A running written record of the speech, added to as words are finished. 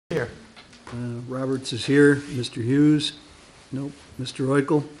Here. Roberts is here. Mr. Hughes? Nope. Mr.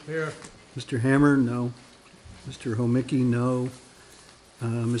 Oikel? Here. Mr. Hammer? No. Mr. Homicki? No.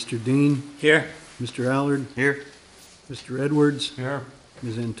 Mr. Dean? Here. Mr. Allard? Here. Mr. Edwards? Here.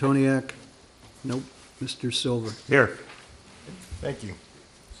 Ms. Antoniak? Nope. Mr. Silver? Here. Thank you.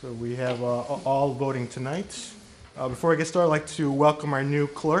 So we have all voting tonight. Before I get started, I'd like to welcome our new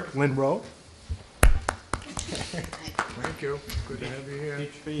clerk, Lynn Rowe. Thank you. Good to have you here.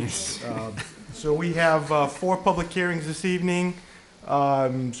 So we have 4 public hearings this evening.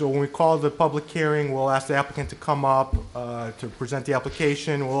 So when we call the public hearing, we'll ask the applicant to come up to present the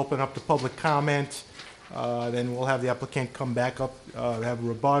application. We'll open up the public comment. Then we'll have the applicant come back up, have a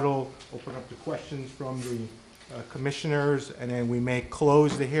rebuttal, open up the questions from the commissioners, and then we may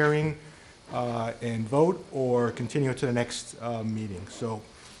close the hearing and vote or continue to the next meeting. So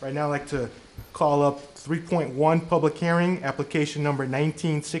right now I'd like to call up 3.1 public hearing, application number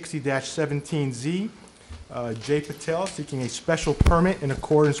 1960-17Z. Jay Patel seeking a special permit in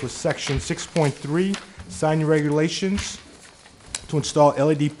accordance with section 6.3 sign regulations to install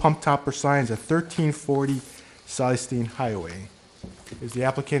LED pump topper signs at 1340 Celestine Highway. Is the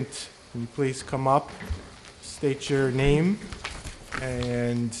applicant, can you please come up, state your name,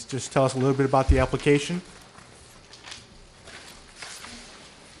 and just tell us a little bit about the application?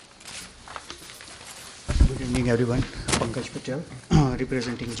 Good evening, everyone. Pankaj Patel,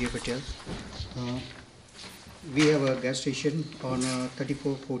 representing J. Patel. We have a gas station on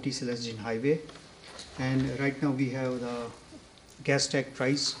 3440 Celestine Highway, and right now we have the gas tag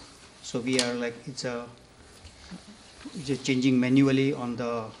price. So we are like it's changing manually on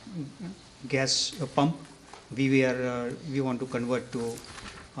the gas pump. We want to convert to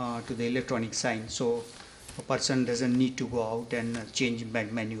the electronic sign, so a person doesn't need to go out and change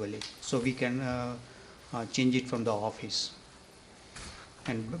back manually. So we can change it from the office,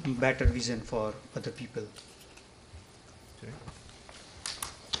 and better vision for other people. Okay.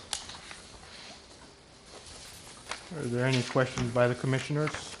 Are there any questions by the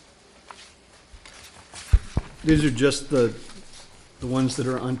commissioners? These are just the ones that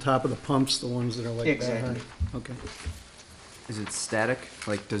are on top of the pumps, the ones that are like that high? Exactly. Okay. Is it static?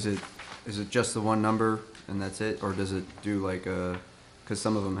 Like, is it just the one number and that's it? Or does it do like because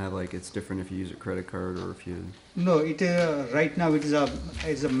some of them have like, it's different if you use a credit card or if you... No, it right now it is a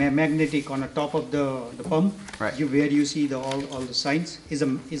magnetic on the top of the pump. Right. Where you see all the signs is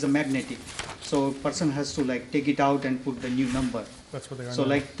a magnetic. So a person has to like take it out and put the new number. That's what they are So now.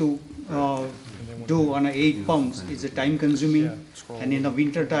 like to do on 8 pumps is a time consuming, and in the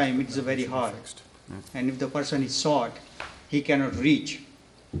winter time it's very hard. And if the person is short, he cannot reach.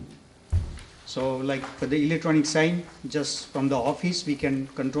 So like for the electronic sign, just from the office we can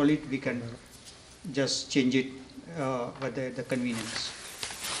control it. We can just change it for the convenience.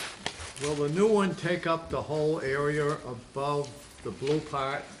 Will the new one take up the whole area above the blue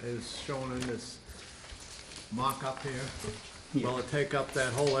part as shown in this mock-up here? Yeah. Will it take up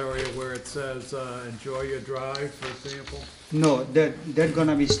that whole area where it says, enjoy your drive, for example? No, that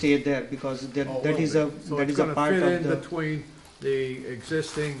gonna be stay there because that Oh, that will is it? a So that it's is a gonna part fit of in the between the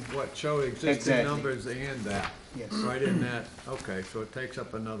existing, what show existing Exactly. numbers and that? yes. Right in that, okay, so it takes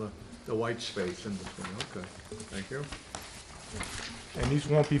up the white space in between, okay, thank you. And these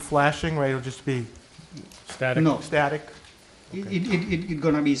won't be flashing, right? It'll just be static? No. Static? It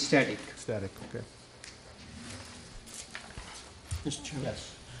gonna be static. Static, okay. Mr. Chairman.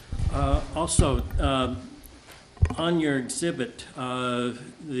 Yes. Also, on your exhibit,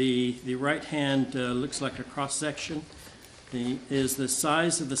 the right hand looks like a cross section. Is the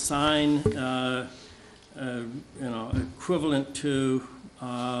size of the sign, equivalent to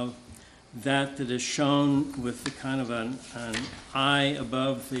that is shown with the kind of an eye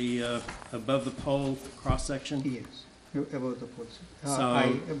above the pole cross section? Yes, above the pole.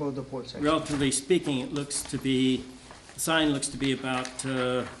 So- Above the pole section. Relatively speaking, it looks to be, the sign looks to be about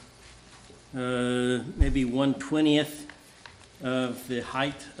maybe 1/20th of the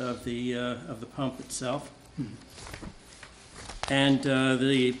height of the pump itself. And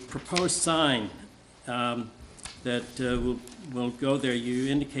the proposed sign that will go there, you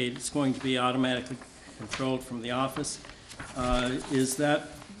indicate it's going to be automatically controlled from the office. Is that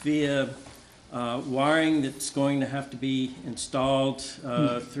via wiring that's going to have to be installed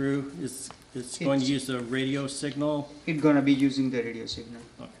through? It's going to use a radio signal? It's gonna be using the radio signal.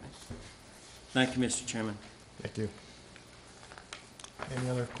 Okay. Thank you, Mr. Chairman. Thank you. Any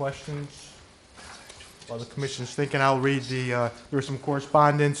other questions? While the commission's thinking, I'll read there was some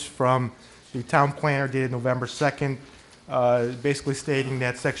correspondence from the town planner dated November 2nd, basically stating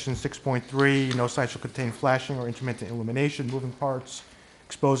that section 6.3, no sign shall contain flashing or intermittent illumination, moving parts,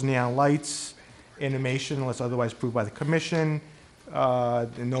 exposed neon lights, animation unless otherwise approved by the commission.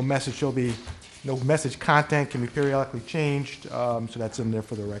 And no message content can be periodically changed, so that's in there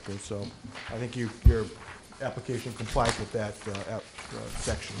for the record. So I think your application complies with that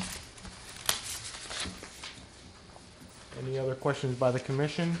section. Any other questions by the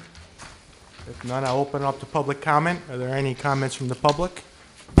commission? If none, I'll open up to public comment. Are there any comments from the public?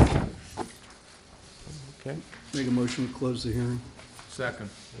 Okay, Make a motion to close the hearing. Second.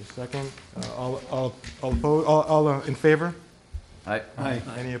 a second. All opposed, all in favor? Aye. Aye.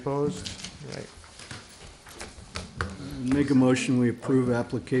 Any opposed? Right. Make a motion, we approve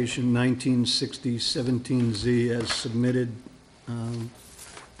application 1960-17Z as submitted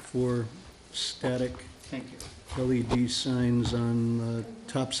for static Thank you. LED signs on the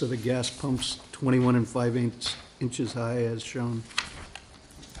tops of the gas pumps, 21 and 5/8 inches high as shown.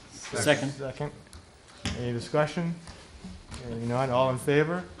 Second. Second. Any discussion? Hearing none, all in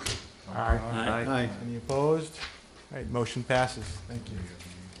favor? Aye. Aye. Any opposed? All right, motion passes. Thank you.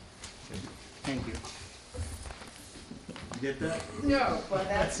 Thank you. You get that? No, but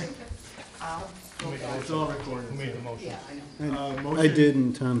that's, It's all recorded. Who made the motion? yeah, I know. I did,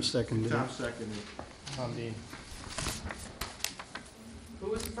 and Tom seconded it. Tom seconded. Tom Dean. Who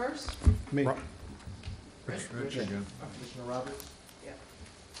was the first? Me. Rich again. Commissioner Roberts? Yeah.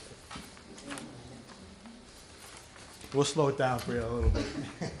 We'll slow it down for you a little bit.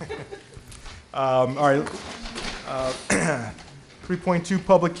 All right. 3.2,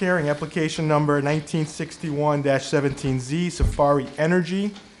 public hearing, application number 1961-17Z, Safari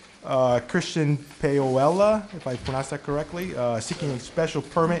Energy, Christian Payola, if I pronounced that correctly, seeking a special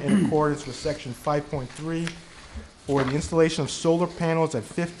permit in accordance with section 5.3 for the installation of solar panels at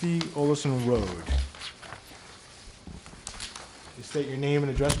 50 Olison Road. You state your name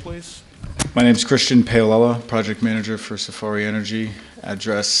and address, please. My name is Christian Paolella, project manager for Safari Energy.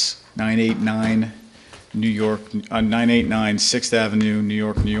 Address 989 New York, 989 6th Avenue, New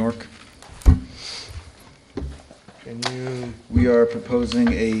York, New York. Can you, We are proposing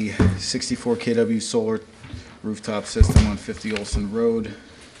a 64 kW solar rooftop system on 50 Olson Road,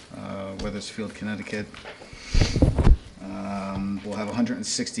 Wethersfield, Connecticut. We'll have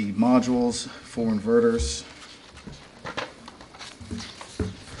 160 modules, 4 inverters.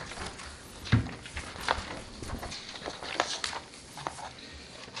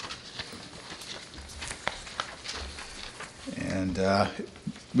 And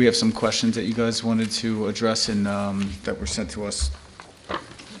we have some questions that you guys wanted to address and that were sent to us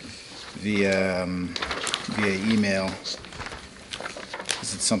via email.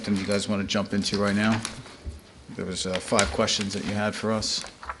 Is it something you guys want to jump into right now? There was 5 questions that you had for us.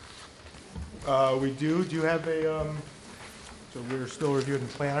 we do you have a, so we're still reviewing the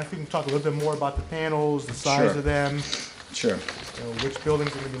plan. I think we can talk a little bit more about the panels, the size Sure. of them, Sure. which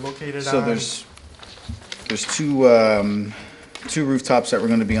buildings are going to be located on. So there's two rooftops that we're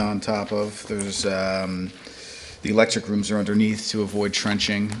going to be on top of. There's the electric rooms are underneath to avoid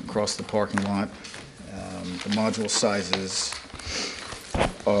trenching across the parking lot. The module sizes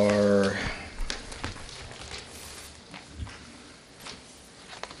are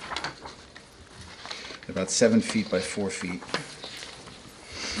about 7 feet by 4 feet.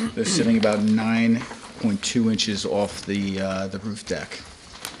 They're sitting about 9.2 inches off the roof deck.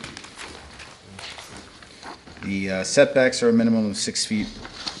 The setbacks are a minimum of 6 feet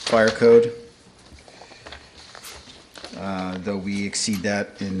fire code, though we exceed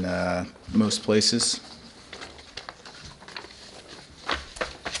that in most places.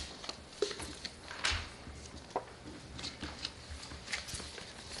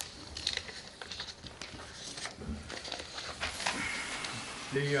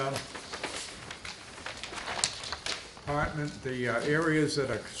 The apartment, the areas that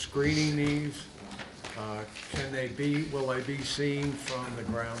are screening these, will they be seen from the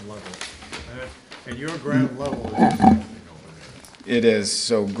ground level? And your ground level is nothing over there. It is,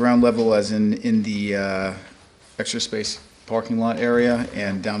 so ground level as in the extra space parking lot area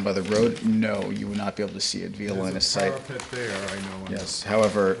and down by the road, no, you would not be able to see it via line of sight. There's a parapet there, I know. Yes,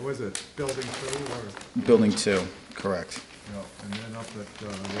 however, Was it building 2 or? building 2, correct. No, and then up at, the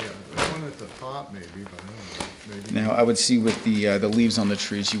one at the top maybe, but I don't know, maybe. Now, I would see with the leaves on the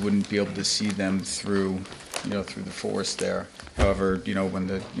trees, you wouldn't be able to see them through, through the forest there. However, when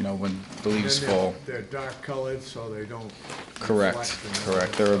the leaves And fall, they're dark colored, so they don't. correct, reflect in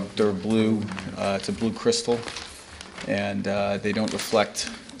correct. the- They're blue, it's a blue crystal, and they don't reflect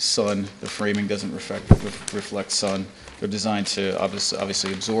sun. The framing doesn't reflect sun. They're designed to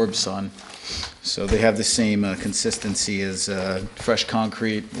obviously absorb sun. So they have the same consistency as fresh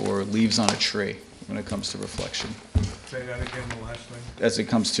concrete or leaves on a tree when it comes to reflection. Say that again, the last thing. As it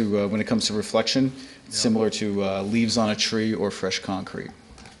comes to, when it comes to reflection, it's Yeah. similar to leaves on a tree or fresh concrete.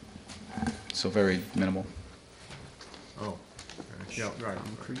 So very minimal. Oh, okay. Yeah, right.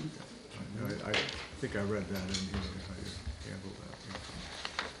 I think I read that in here, how you handled that.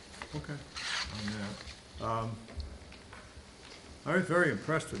 Yeah. Okay, on that. I was very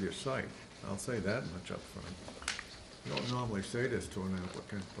impressed with your site. I'll say that much up front. You don't normally say this to an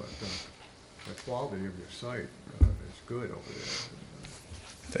applicant, but the quality of your site is good over there.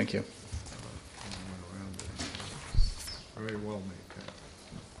 Thank you. I went around it. Very well maintained.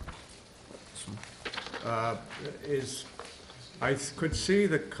 I could see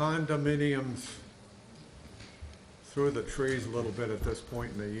the condominiums through the trees a little bit at this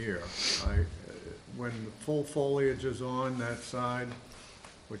point in the year. When the full foliage is on that side,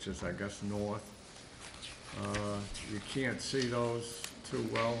 which is, I guess, north, you can't see those too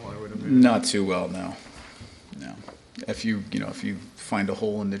well, I would imagine. Not too well, no. No. If you find a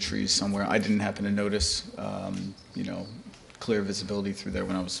hole in the trees somewhere, I didn't happen to notice, clear visibility through there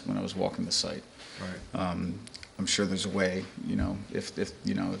when I was walking the site. Right. I'm sure there's a way,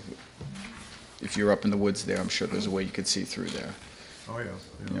 if you're up in the woods there, I'm sure there's a way you could see through there. Oh, yeah.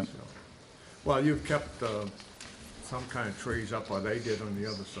 Yep. So. Well, you've kept some kind of trees up, or they did on the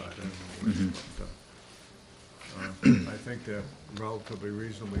other side anyway. But, I think they're relatively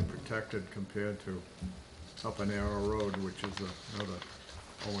reasonably protected compared to up an Arrow Road, which is another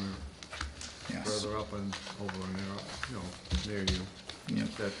owner Yes. further up and over an Arrow, near you. Yep.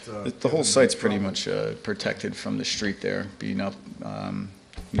 That, The whole site's pretty much protected from the street there, being up,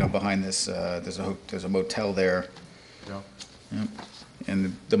 behind this, there's a motel there. Yeah. Yep.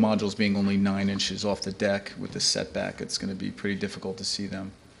 And the modules being only 9 inches off the deck with the setback, it's gonna be pretty difficult to see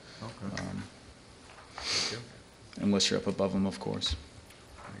them, Okay. Thank you. unless you're up above them, of course.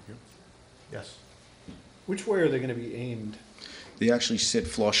 Thank you. Yes. Which way are they gonna be aimed? They actually sit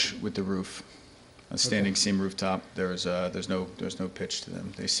flush with the roof. A standing seam rooftop, there's no pitch to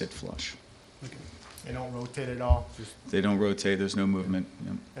them, they sit flush. They don't rotate at all, just They don't rotate, there's no movement.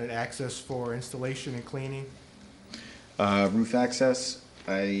 Yep. an access for installation and cleaning? Roof access,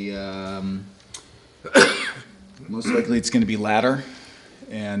 most likely it's gonna be ladder,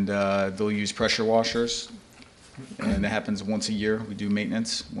 and they'll use pressure washers, and it happens once a year. We do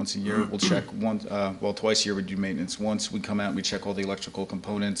maintenance once a year. We'll check twice a year we do maintenance. Once we come out and we check all the electrical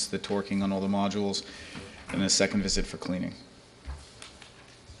components, the torquing on all the modules, and a second visit for cleaning.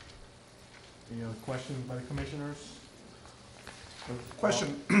 Any other questions by the commissioners? Question,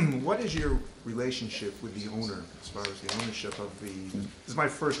 what is your relationship with the owner as far as the ownership of this is my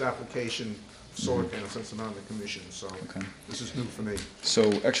first application, solar panel, since I'm on the commission, so Okay. this is new for me. So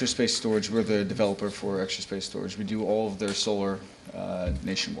Extra Space Storage, we're the developer for Extra Space Storage. We do all of their solar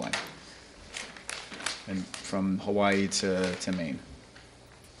nationwide, and from Hawaii to Maine.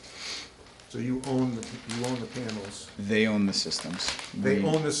 So you own the panels, They own the systems. they We-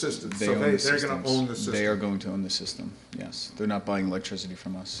 own the system, They so own the they're systems. gonna own the system. They are going to own the system, yes. They're not buying electricity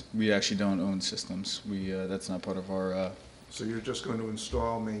from us. We actually don't own systems. That's not part of our, So you're just going to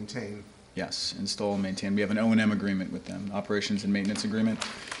install, maintain, yes, install and maintain. We have an O&M agreement with them, operations and maintenance agreement,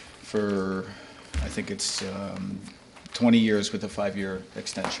 for, I think it's 20 years with a 5-year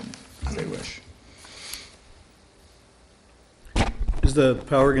extension, if they wish. Is the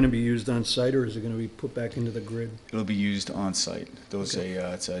power gonna be used on site, or is it gonna be put back into the grid? It'll be used on-site.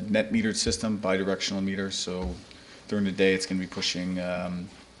 It's a net metered system, bidirectional meter, so during the day, it's gonna be pushing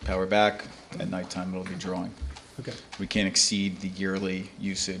power back. At nighttime, it'll be drawing. Okay, We can't exceed the yearly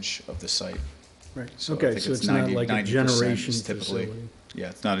usage of the site. right, So I okay, think so it's it's not 90 like a 90% generation is typically- facility? Yeah,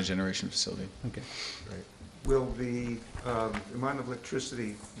 it's not a generation facility. Okay. right? Will the amount of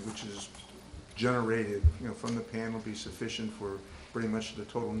electricity which is generated, from the panel be sufficient for pretty much the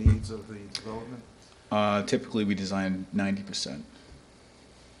total needs of the development? Typically, we design 90%.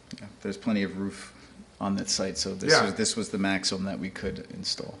 Yeah, there's plenty of roof on that site, so Yeah. this was the maximum that we could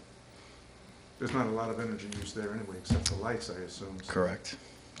install. There's not a lot of energy use there anyway, except for lights, I assume. so- Correct.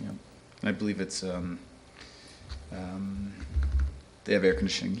 Yep. And I believe it's, they have air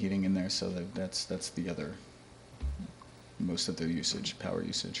conditioning, heating in there, so that's the other, most of their usage, power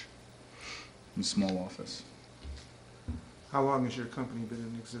usage. And small office, How long has your company been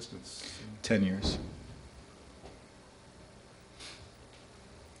in existence? 10 years.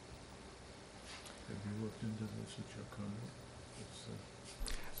 Have you looked into this at your comment?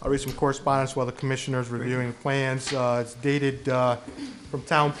 I'll read some correspondence while the commissioner's reviewing the plans. It's dated from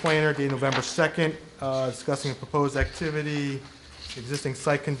Town Planner, dated November 2nd, discussing a proposed activity, existing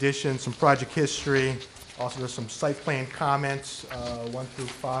site conditions, some project history. Also, there's some site plan comments, 1 through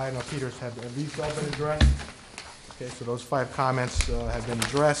 5. Now, Peters, have these all been addressed? Okay, so those 5 comments have been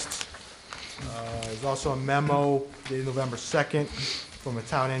addressed. There's also a memo dated November 2nd from a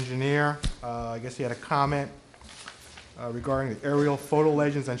town engineer. I guess he had a comment regarding the aerial photo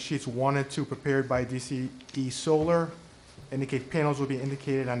legends on sheets 1 and 2 prepared by DCE Solar. Indicate panels will be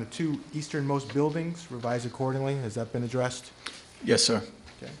indicated on the 2 easternmost buildings, revised accordingly. Has that been addressed? Yes, sir.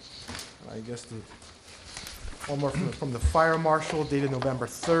 Okay. I guess one more from the fire marshal dated November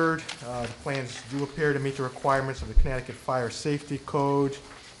 3rd. The plans do appear to meet the requirements of the Connecticut Fire Safety Code.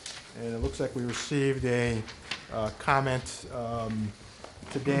 And it looks like we received a comment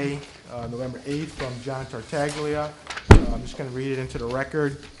today, November 8th, from John Tartaglia. I'm just going to read it into the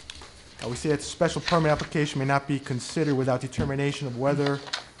record. We say that the special permit application may not be considered without determination of whether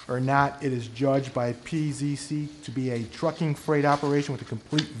or not it is judged by PZC to be a trucking freight operation with a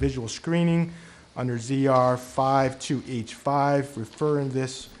complete visual screening under ZR 52H5. Refer in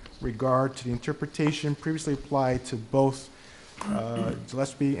this regard to the interpretation previously applied to both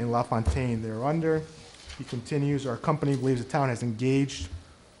Gillespie and LaFontaine thereunder. He continues, our company believes the town has engaged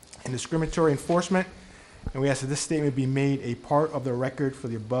in discriminatory enforcement, and we ask that this statement be made a part of the record for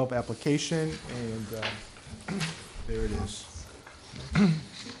the above application, and there it is.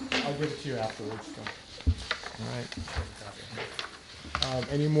 I'll give it to you afterwards. So. All right.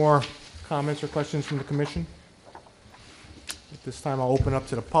 Any more comments or questions from the commission? At this time, I'll open up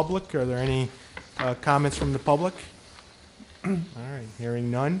to the public. Are there any comments from the public? All right, hearing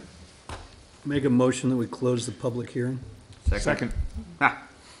none. Make a motion that we close the public hearing. Second.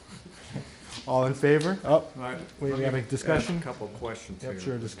 All in favor? Oh, All right, we let have a me discussion? ask a couple of questions here. Yep,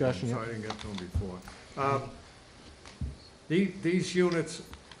 sure, discussion, So yep. I didn't get to them before. These units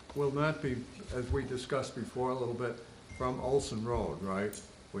will not be, as we discussed before a little bit, from Olson Road, right?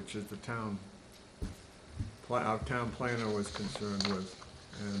 Which is the town, our town planner was concerned with.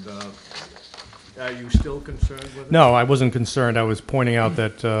 And are you still concerned with it? No, I wasn't concerned. I was pointing out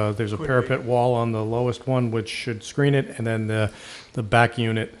that there's a Could be. parapet wall on the lowest one, which should screen it, and then the back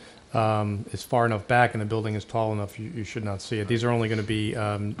unit is far enough back and the building is tall enough, you should not see it. These are only going to be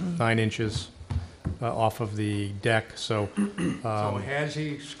 9 inches off of the deck, so So has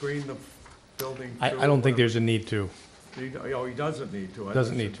he screened the building? I too, don't or think there's whatever? a need to. Oh, he doesn't need to. I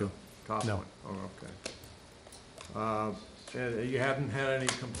Doesn't thought need it's the Top No. one. Oh, okay. And you haven't had any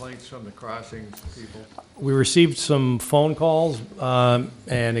complaints from the crossings people? We received some phone calls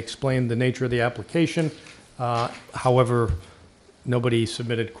and explained the nature of the application. However, nobody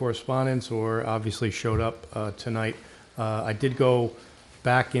submitted correspondence or obviously showed up tonight. I did go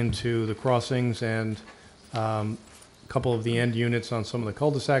back into the crossings, and a couple of the end units on some of the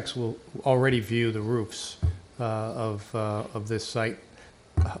cul-de-sacs will already view the roofs of this site.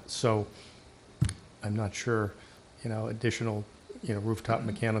 So I'm not sure, additional, rooftop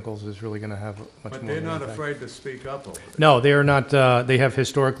mechanicals is really going to have much more. But of they're an not impact. afraid to speak up over it? No, they are not. They have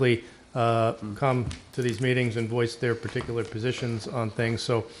historically come to these meetings and voiced their particular positions on things,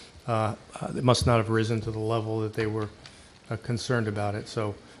 so it must not have risen to the level that they were concerned about it.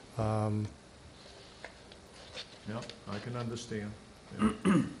 So, Yep, I can understand. Yeah.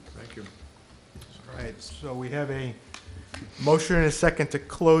 Thank you. All right, so we have a motion and a second to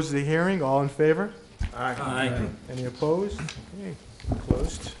close the hearing. All in favor? Aye. Any opposed? Okay,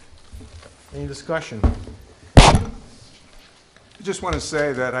 closed. Any discussion? I just want to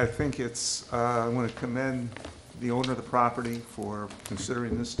say that I think I want to commend the owner of the property for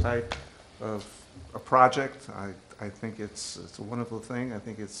considering this type of a project. I think it's a wonderful thing. I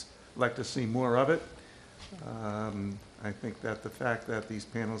think I'd like to see more of it. I think that the fact that these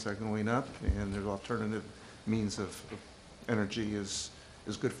panels are going up and there's alternative means of energy is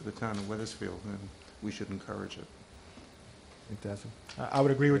good for the town of Wethersfield, and we should encourage it. Fantastic. I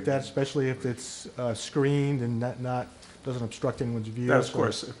would agree with that, especially if it's screened and doesn't obstruct anyone's view. That, of so-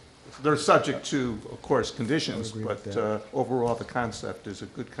 course, they're subject to, of course, conditions, I would agree with but overall, the concept is a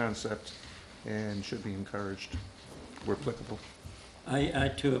good concept and should be encouraged where applicable. I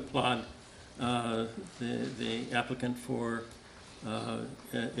too applaud the applicant for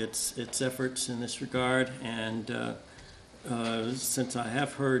its efforts in this regard, and since I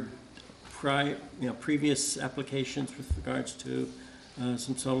have heard previous applications with regards to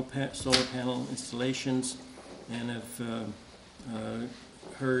some solar panel installations, and have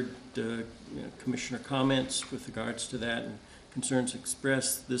heard commissioner comments with regards to that and concerns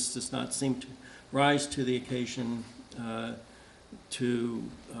expressed, this does not seem to rise to the occasion to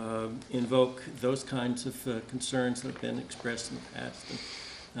invoke those kinds of concerns that have been expressed in the past.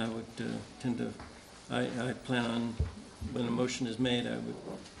 And I would I plan on, when a motion is made,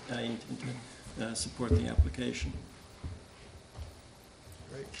 I intend to support the application.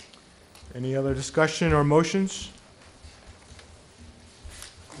 Great. Any other discussion or motions?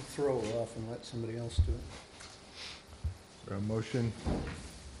 throw her off and let somebody else do it. Is there a motion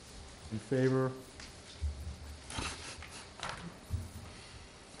in favor?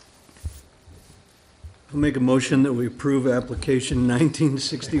 I'll make a motion that we approve application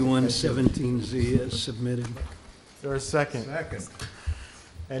 1961-17Z as submitted. Is there a second? Second.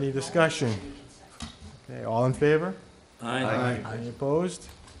 Any discussion? Okay, all in favor? Aye. Any opposed?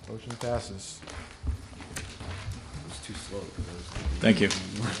 Motion passes. It's too slow. Thank you.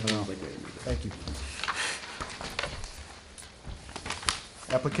 Thank you.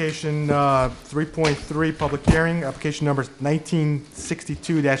 Application 3.3, public hearing, application number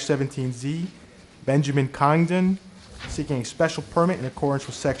 1962-17Z, Benjamin Congdon, seeking a special permit in accordance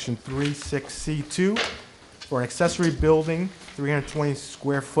with section 36C2 for an accessory building, 320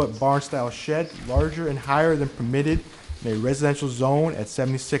 square foot barn-style shed, larger and higher than permitted in a residential zone at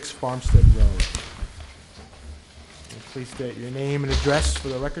 76 Farmstead Road. Please state your name and address for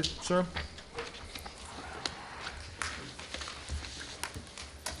the record, sir.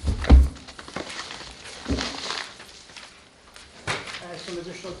 I have some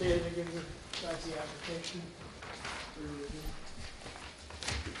additional data to give you guys the application.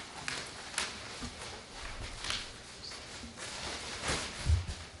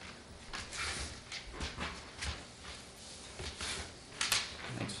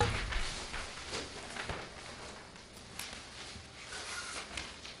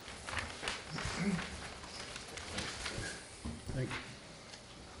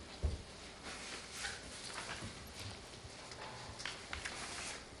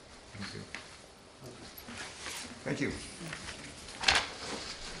 Thank you. Thank you.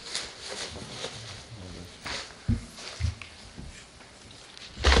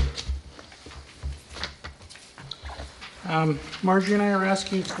 Marjorie and I are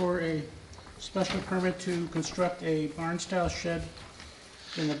asking for a special permit to construct a barn-style shed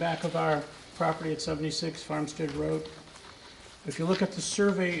in the back of our property at 76 Farmstead Road. If you look at the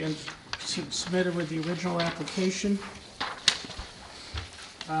survey and submitted with the original application,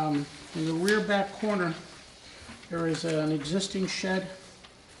 in the rear back corner, there is an existing shed,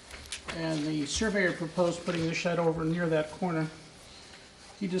 and the surveyor proposed putting the shed over near that corner.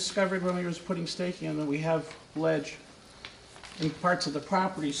 He discovered when he was putting staking in that we have ledge in parts of the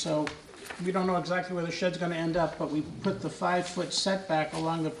property, so we don't know exactly where the shed's gonna end up, but we put the 5-foot setback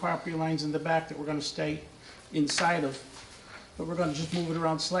along the property lines in the back that we're gonna stay inside of. But we're gonna just move it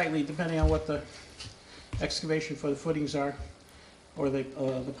around slightly depending on what the excavation for the footings are, or the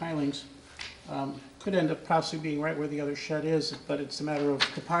pilings. Could end up possibly being right where the other shed is, but it's a matter of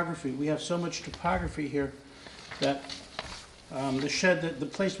topography. We have so much topography here that the shed, the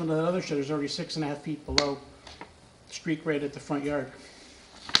placement of that other shed is already 6.5 feet below street grade at the front yard.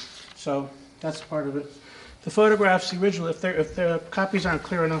 So that's part of it. The photographs, the original, if the copies aren't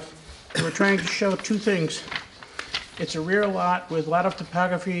clear enough, we're trying to show two things. It's a rear lot with a lot of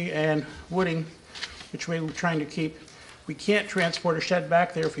topography and wooding, which we're trying to keep. We can't transport a shed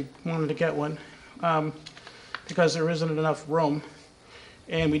back there if we wanted to get one, because there isn't enough room.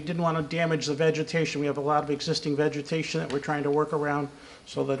 And we didn't want to damage the vegetation. We have a lot of existing vegetation that we're trying to work around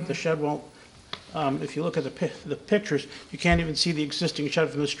so that the shed won't, if you look at the pictures, you can't even see the existing shed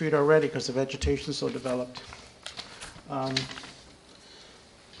from the street already because the vegetation is so developed. We're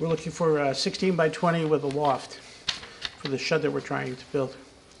looking for 16 by 20 with a loft for the shed that we're trying to build.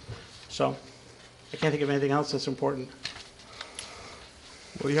 So I can't think of anything else that's important.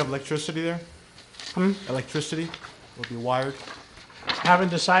 Will you have electricity there? Electricity will be wired? Haven't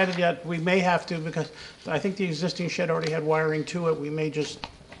decided yet. We may have to, because I think the existing shed already had wiring to it. We may just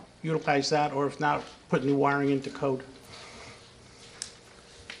utilize that, or if not, put new wiring into code.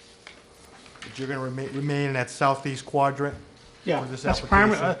 But you're gonna remain in that southeast quadrant? Yeah, For this that's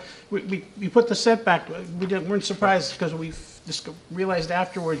primary. application? We put the setback, weren't surprised because we realized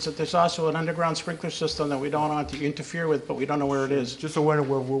afterwards that there's also an underground sprinkler system that we don't want to interfere with, but we don't know where it is. Just so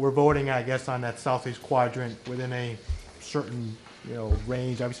we're voting, I guess, on that southeast quadrant within a certain,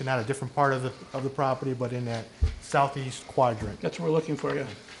 range, obviously not a different part of the property, but in that southeast quadrant. That's what we're looking for, yeah.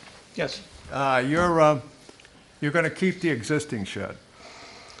 Yes. You're gonna keep the existing shed.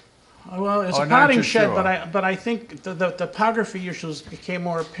 Well, it's Oh, a not potting too shed, sure. but I think the topography issues became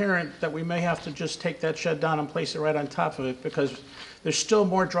more apparent that we may have to just take that shed down and place it right on top of it, because there's still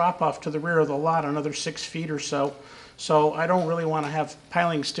more drop-off to the rear of the lot, another 6 feet or so. So I don't really want to have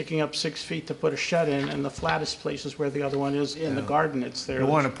pilings sticking up 6 feet to put a shed in, and the flattest place is where the other one is in the garden. It's there. You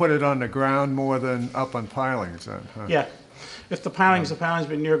wanna put it on the ground more than up on pilings then, huh? Yeah. If the pilings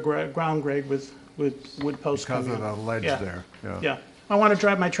been near ground grade with wood posts Because coming of the up. ledge Yeah. there, yeah. Yeah. I want to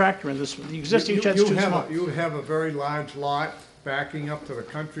drive my tractor in this. The existing shed's too small. You have a very large lot, backing up to the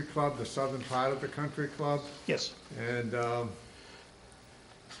country club, the southern part of the country club. Yes. And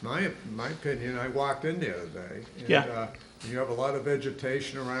my opinion, I walked in there today. And, Yeah. you have a lot of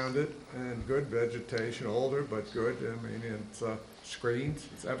vegetation around it, and good vegetation, older but good. I mean, it's screens,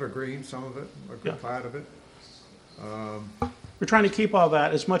 it's evergreen, some of it, a good Yeah. part of it. We're trying to keep all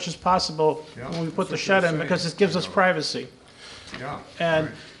that as much as possible Yeah, when we put the that's what shed you're in, because saying. it gives us I know. privacy. Yeah.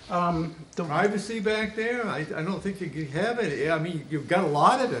 And, right. the, Privacy back there, I don't think you can have it. I mean, you've got a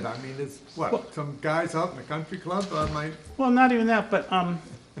lot of it. I mean, it's, what, some guys out in the country club might, well, not even that, but,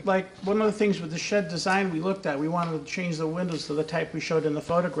 like, one of the things with the shed design we looked at, we wanted to change the windows to the type we showed in the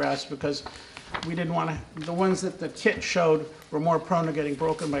photographs, because we didn't want to, the ones that the kit showed were more prone to getting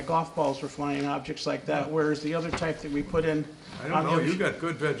broken by golf balls or flying objects like that, whereas the other type that we put in. I don't know, you got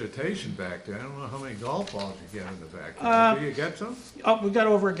good vegetation back there. I don't know how many golf balls you get in the back. Do you get some? Oh, we got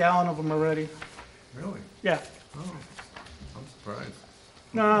over a gallon of them already. Really? Yeah. Oh, I'm surprised.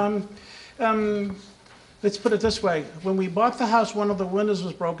 Let's put it this way. When we bought the house, one of the windows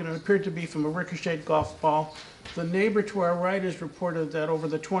was broken. It appeared to be from a ricocheted golf ball. The neighbor to our right has reported that over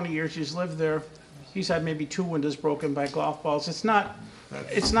the 20 years he's lived there, he's had maybe 2 windows broken by golf balls. It's not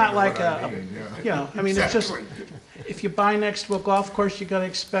like what I a, mean, yeah. you know, I mean, it's just, Exactly. if you buy next to a golf course, you gotta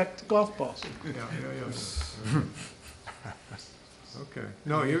expect golf balls. Yeah. Okay.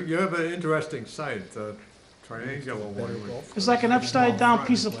 No, you have an interesting site, triangular one. It's like an upside down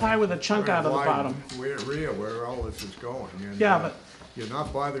piece of pie with a chunk out of the bottom. Rear where all this is going. And, Yeah, but- you're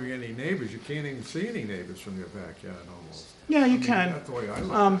not bothering any neighbors. You can't even see any neighbors from your backyard almost. Yeah, you I mean, can. That's the way I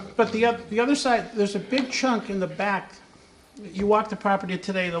look at it. But the other side, there's a big chunk in the back. You walked the property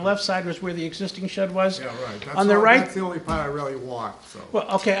today, the left side was where the existing shed was. Yeah, right. On the right, That's the only part I really walked, so. well,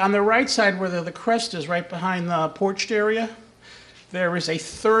 okay, on the right side where the crest is, right behind the porched area, there is a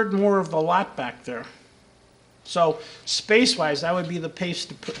third more of the lot back there. So space-wise, that would be the place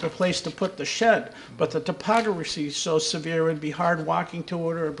to put the shed. But the topography is so severe, it would be hard walking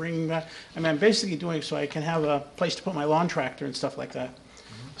to it or bringing that. I mean, I'm basically doing it so I can have a place to put my lawn tractor and stuff like that.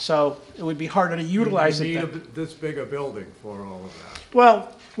 So it would be harder to utilize You it. need this big a building for all of that.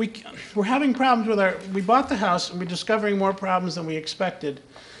 Well, we're having problems with we bought the house and we're discovering more problems than we expected.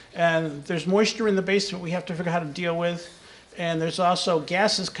 And there's moisture in the basement we have to figure out how to deal with. And there's also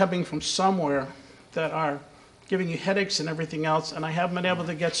gases coming from somewhere that are giving you headaches and everything else. And I haven't been able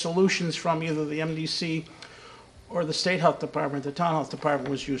to get solutions from either the MDC or the state health department. The town health department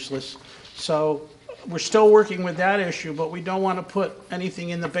was useless. So we're still working with that issue, but we don't want to put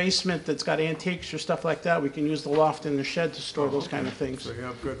anything in the basement that's got antiques or stuff like that. We can use the loft in the shed to store those kind of things. So you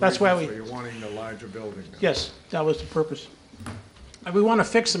have good That's why reasons for you wanting the larger building now. Yes, that was the purpose. And we want to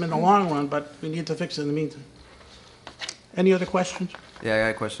fix them in the long run, but we need to fix it in the meantime. Any other questions? Yeah, I got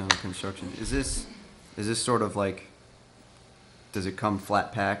a question on the construction. Is this sort of like, does it come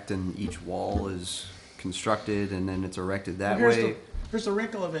flat packed and each wall is constructed and then it's erected that way? Here's the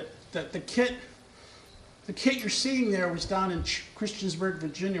wrinkle of it. The kit you're seeing there was down in Christiansburg,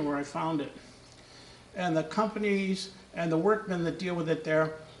 Virginia, where I found it. And the companies and the workmen that deal with it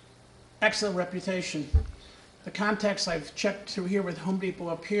there, excellent reputation. The contacts I've checked through here with Home Depot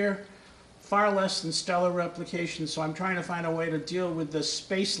up here, far less than stellar replication, so I'm trying to find a way to deal with the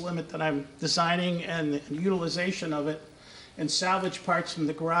space limit that I'm designing and the utilization of it, and salvage parts from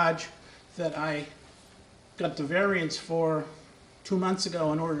the garage that I got the variance for 2 months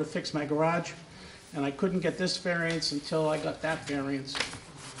ago in order to fix my garage, and I couldn't get this variance until I got that variance.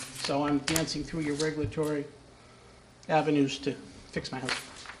 So I'm dancing through your regulatory avenues to fix my house.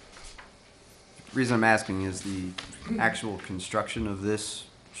 The reason I'm asking is the actual construction of this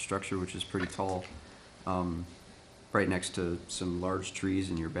structure, which is pretty tall, right next to some large trees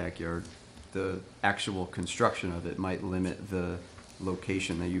in your backyard. The actual construction of it might limit the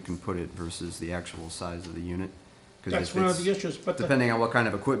location that you can put it versus the actual size of the unit. 'Cause That's if one of it's- the issues, but depending on what kind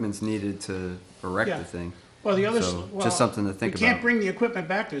of equipment's needed to erect Yeah. the thing. well, the other, So, well, just something to think we can't about. bring the equipment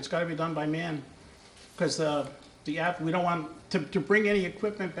back there, it's gotta be done by man. Because we don't want to bring any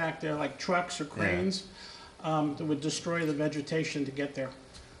equipment back there, like trucks or cranes, that would destroy the vegetation to get there.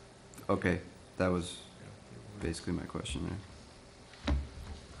 Okay, that was basically my question there.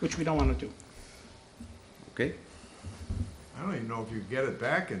 Which we don't want to do. Okay? I don't even know if you get it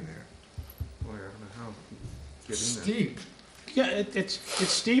back in there. Boy, I don't know how. Get in there. Steep. Yeah, it's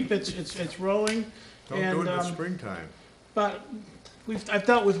steep, it's rolling, Don't do it in the and, springtime. but I've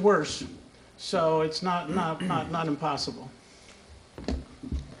dealt with worse, so it's not impossible.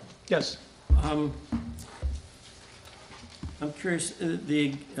 Yes, I'm curious,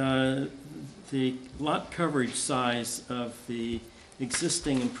 the lot coverage size of the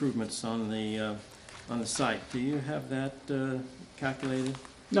existing improvements on on the site. Do you have that calculated?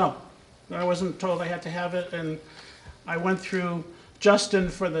 No, I wasn't told I had to have it, and I went through Justin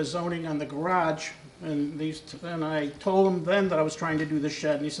for the zoning on the garage, and I told him then that I was trying to do the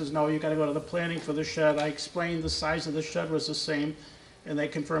shed, and he says, no, you gotta go to the planning for the shed. I explained the size of the shed was the same, and they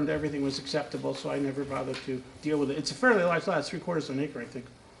confirmed everything was acceptable, so I never bothered to deal with it. It's a fairly large lot, it's 3/4 of an acre, I think.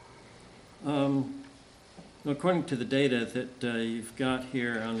 According to the data that you've got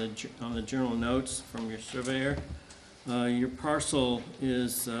here on the journal notes from your surveyor, your parcel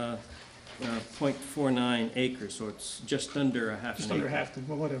is 0.49 acres, so it's just under a half an acre. Just under half,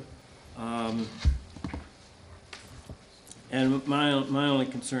 well, whatever. And my only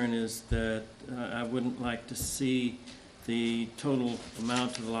concern is that I wouldn't like to see the total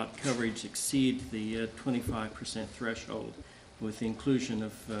amount of lot coverage exceed the 25% threshold with the inclusion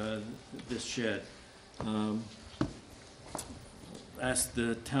of this shed. Ask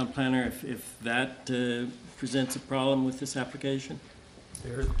the town planner if that presents a problem with this application.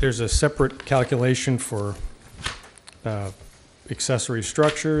 There's a separate calculation for accessory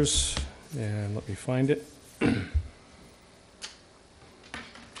structures, and let me find it.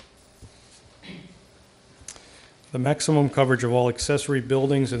 The maximum coverage of all accessory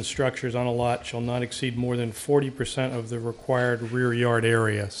buildings and structures on a lot shall not exceed more than 40% of the required rear yard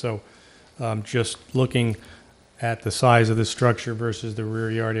area. So just looking at the size of the structure versus the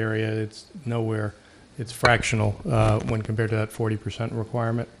rear yard area, it's nowhere, it's fractional when compared to that 40%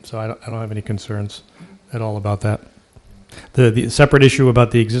 requirement. So I don't have any concerns at all about that. The separate issue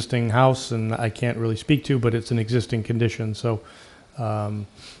about the existing house, and I can't really speak to, but it's an existing condition. So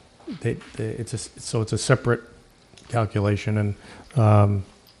it's a separate calculation, and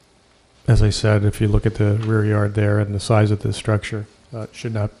as I said, if you look at the rear yard there and the size of the structure, it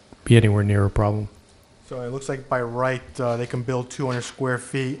should not be anywhere near a problem. So it looks like by right, they can build 200 square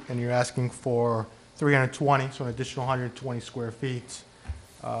feet, and you're asking for 320, so an additional 120 square feet.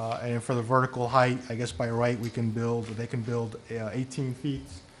 And then for the vertical height, I guess by right, they can build 18 feet.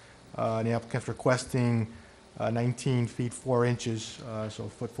 And the applicant's requesting 19 feet 4 inches, so a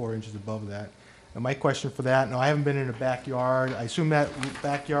foot 4 inches above that. And my question for that, no, I haven't been in the backyard. I assume that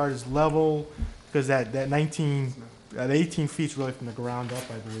backyard is level, because that 18 feet's really from the ground up,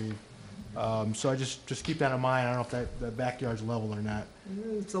 I believe. So I just keep that in mind. I don't know if the backyard's level or not.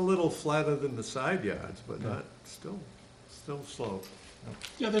 It's a little flatter than the side yards, but not, still slope.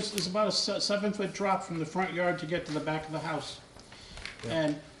 Yeah, there's about a 7-foot drop from the front yard to get to the back of the house.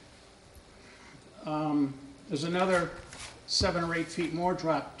 Yeah. And there's another 7 or 8 feet more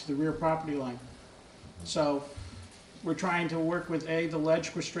drop to the rear property line. So we're trying to work with the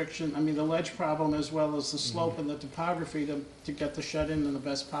ledge restriction, the ledge problem, as well as the slope and the topography to get the shed in the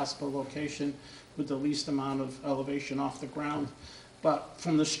best possible location with the least amount of elevation off the ground. But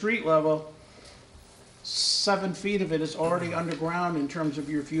from the street level, 7 feet of it is already underground in terms of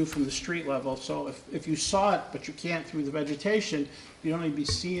your view from the street level. So if you saw it, but you can't through the vegetation, you'd only be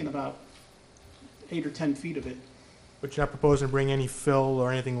seeing about 8 or 10 feet of it. But you're not proposing to bring any fill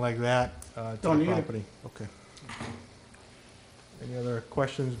or anything like that to Don't the need it. property? Okay. Any other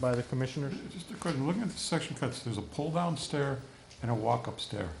questions by the commissioners? Just a question, looking at the section cuts, there's a pull-down stair and a walk-up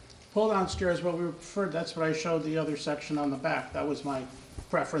stair. Pull down stairs, what we preferred, that's what I showed the other section on the back. That was my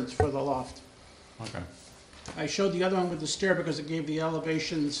preference for the loft. Okay. I showed the other one with the stair because it gave the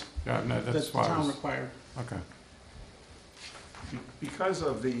elevations Yeah, no, that that's the why I town was, required. okay. Because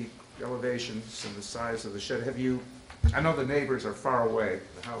of the elevations and the size of the shed, I know the neighbors are far away,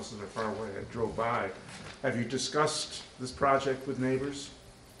 the houses are far away, I drove by. Have you discussed this project with neighbors?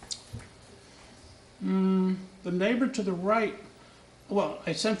 The neighbor to the right, well,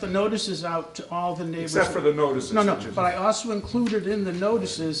 I sent the notices out to all the neighbors. Except for the notices. No, which is- but I also included in the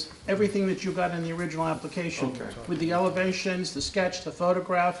notices everything that you got in the original application. Okay. With the elevations, the sketch, the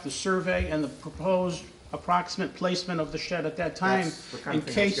photograph, the survey, and the proposed approximate placement of the shed at that time. That's the kind In of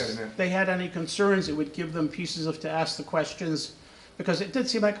thing that's case getting in. they had any concerns, it would give them pieces to ask the questions. Because it did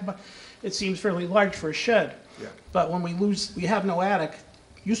seem like, it seems fairly large for a shed. Yeah. But when we have no attic,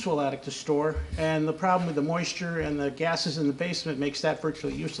 useful attic to store, and the problem with the moisture and the gases in the basement makes that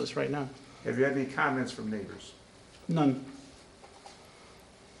virtually useless right now. Have you had any comments from neighbors? None.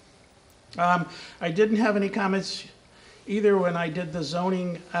 I didn't have any comments either when I did the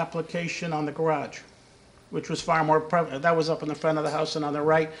zoning application on the garage, which was far more, that was up in the front of the house and on the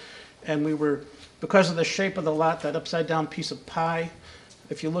right, and we were, because of the shape of the lot, that upside-down piece of pie,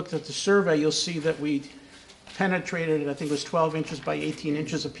 if you looked at the survey, you'll see that we penetrated it, I think it was 12 inches by 18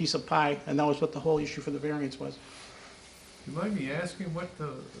 inches, a piece of pie, and that was what the whole issue for the variance was. You mind me asking what the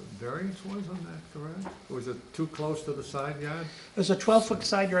variance was on that garage? Was it too close to the side yard? There's a 12-foot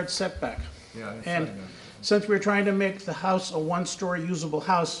side yard setback. Yeah. it's And side yard. since we're trying to make the house a one-story usable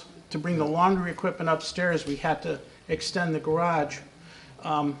house, to bring the laundry equipment upstairs, we had to extend the garage.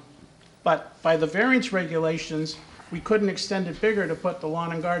 But by the variance regulations, we couldn't extend it bigger to put the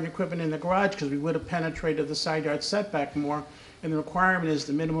lawn and garden equipment in the garage because we would have penetrated the side yard setback more. And the requirement is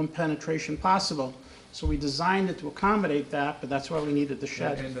the minimum penetration possible. So we designed it to accommodate that, but that's why we needed the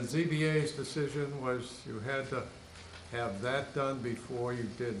shed. And the ZBA's decision was you had to have that done before you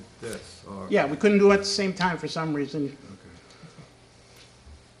did this, or? Yeah, we couldn't do it at the same time for some reason. Okay.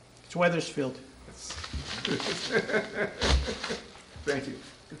 It's Wethersfield. Thank you.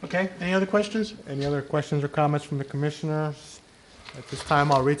 Okay, any other questions? Any other questions or comments from the commissioners? At this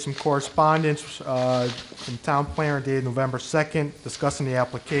time, I'll read some correspondence from town planner dated November 2nd, discussing the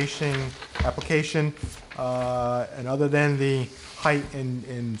application, and other than the height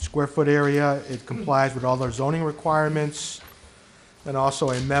in square foot area, it complies with all our zoning requirements. And also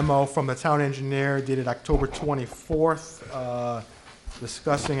a memo from the town engineer dated October 24th,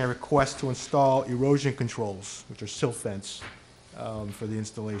 discussing a request to install erosion controls, which are silt fence, for the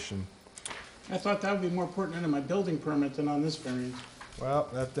installation. I thought that would be more pertinent in my building permit than on this variance. Well,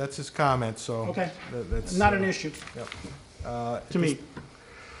 that's his comment, so. Okay, that's, not an issue to me.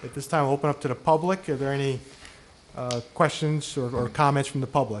 At this time, we'll open up to the public. Are there any questions or comments from the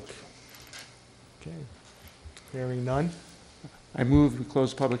public? Okay. Hearing none. I move we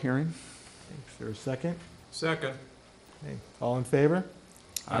close the public hearing. Is there a second? Second. Okay. All in favor?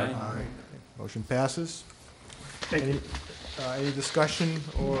 Aye. Motion passes. Thank you. Any discussion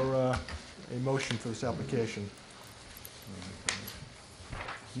or a motion for this application?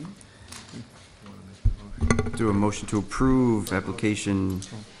 Do a motion to approve application.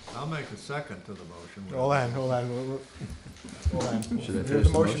 I'll make a second to the motion. Hold on. Hold on. Should I Do finish the the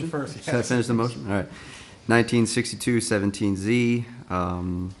motion motion? first. Should I yes. finish the motion? All right. 1962-17Z,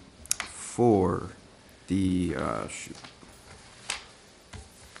 for the,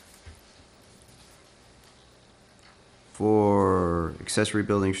 for accessory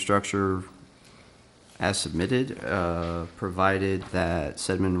building structure as submitted, provided that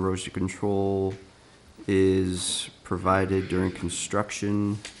sediment erosion control is provided during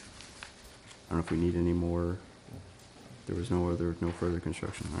construction. I don't know if we need any more. There was no further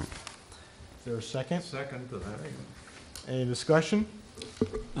construction. All right. Is there a second? Second to that. Any discussion?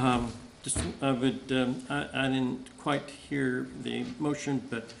 Just, I would, I didn't quite hear the motion,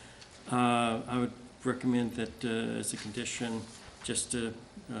 but I would recommend that as a condition, just to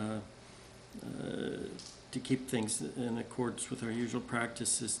keep things in accordance with our usual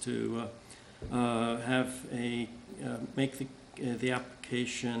practices, to have make the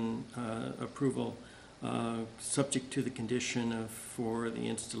application approval subject to the condition for the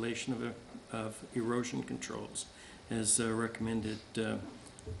installation of erosion controls as recommended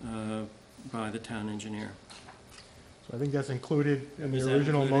by the town engineer. So I think that's included in Is the that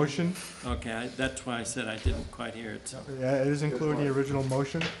original included? motion. Okay, that's why I said I didn't quite hear it. So. Yeah, it is included in the original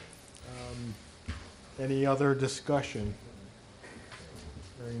motion. Any other discussion?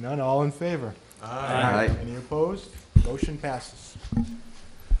 Hearing none, all in favor? Aye. Any opposed? Motion passes.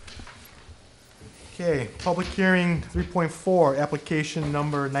 Okay, public hearing 3.4, application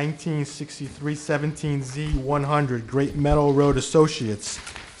number 1963-17Z100, Great Meadow Road Associates,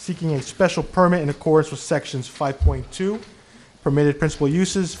 seeking a special permit in accordance with sections 5.2, permitted principal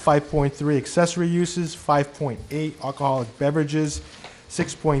uses, 5.3, accessory uses, 5.8, alcoholic beverages,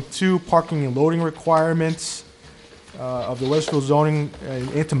 6.2, parking and loading requirements of the Wethersfield zoning,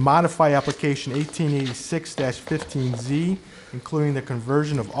 and to modify application 1886-15Z, including the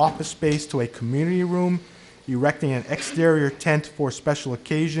conversion of office space to a community room, erecting an exterior tent for special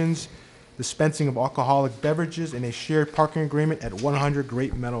occasions, dispensing of alcoholic beverages, and a shared parking agreement at 100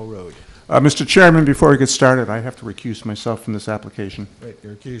 Great Meadow Road. Mr. Chairman, before we get started, I have to recuse myself from this application. Right,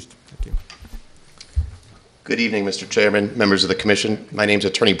 you're accused. Thank you. Good evening, Mr. Chairman, members of the commission. My name is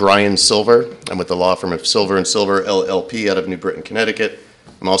Attorney Brian Silver. I'm with the law firm of Silver & Silver, LLP, out of New Britain, Connecticut.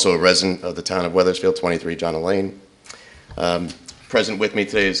 I'm also a resident of the town of Wethersfield, 23 John Lane. Present with me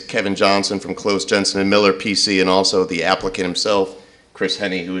today is Kevin Johnson from Close, Jensen & Miller, PC, and also the applicant himself, Chris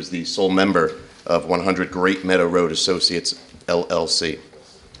Henney, who is the sole member of 100 Great Meadow Road Associates, LLC.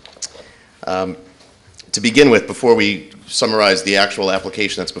 To begin with, before we summarize the actual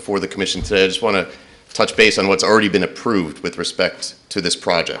application that's before the commission today, I just want to touch base on what's already been approved with respect to this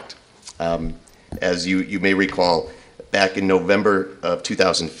project. As you may recall, back in November of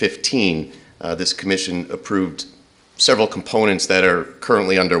 2015, this commission approved several components that are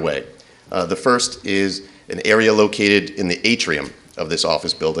currently underway. The first is an area located in the atrium of this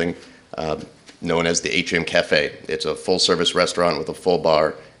office building, known as the Atrium Cafe. It's a full-service restaurant with a full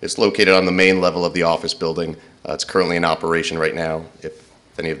bar. It's located on the main level of the office building. It's currently in operation right now. If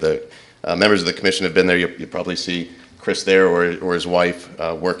any of the members of the commission have been there, you probably see Chris there or his wife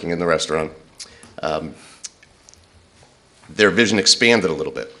working in the restaurant. Their vision expanded a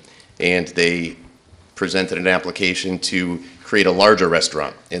little bit, and they presented an application to create a larger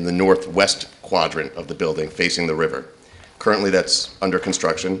restaurant in the northwest quadrant of the building facing the river. Currently, that's under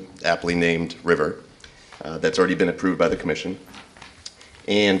construction, aptly named River. That's already been approved by the commission.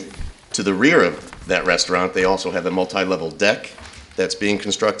 And to the rear of that restaurant, they also have a multi-level deck that's being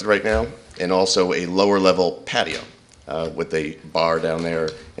constructed right now, and also a lower-level patio with a bar down there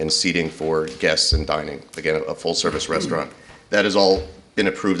and seating for guests and dining. Again, a full-service restaurant. That has all been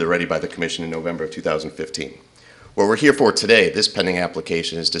approved already by the commission in November of 2015. What we're here for today, this pending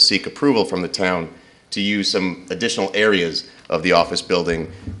application, is to seek approval from the town to use some additional areas of the office building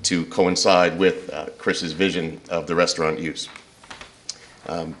to coincide with Chris's vision of the restaurant use.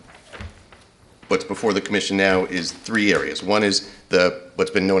 What's before the commission now is 3 areas. One is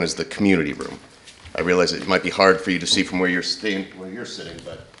what's been known as the community room. I realize it might be hard for you to see from where you're sitting,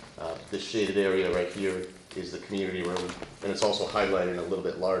 but this shaded area right here is the community room, and it's also highlighted a little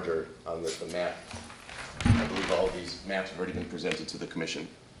bit larger on the map. I believe all of these maps have already been presented to the commission.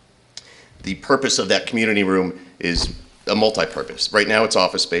 The purpose of that community room is a multi-purpose. Right now it's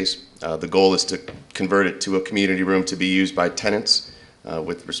office space. The goal is to convert it to a community room to be used by tenants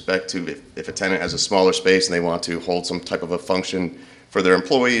with respect to if a tenant has a smaller space and they want to hold some type of a function for their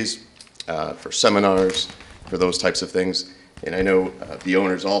employees, for seminars, for those types of things. And I know the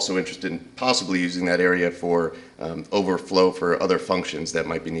owner is also interested in possibly using that area for overflow for other functions that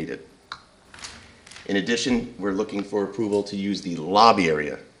might be needed. In addition, we're looking for approval to use the lobby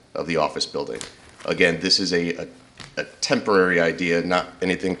area of the office building. Again, this is a temporary idea, not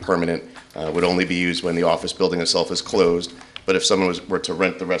anything permanent. Would only be used when the office building itself is closed. But if someone were to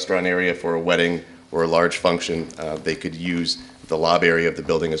rent the restaurant area for a wedding or a large function, they could use the lobby area of the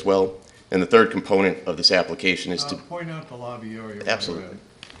building as well. And the third component of this application is to... Point out the lobby area. Absolutely.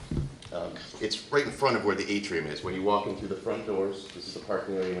 It's right in front of where the atrium is. When you walk into the front doors, this is the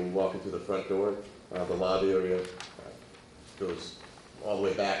parking area. When you walk into the front door, the lobby area goes all the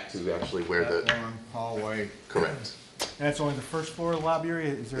way back to actually where That the... long hallway. Correct. And that's only the first floor lobby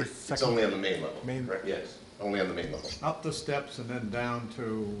area? Is there a second? It's only on the main level. Main- Correct, yes. Only on the main level. Up the steps and then down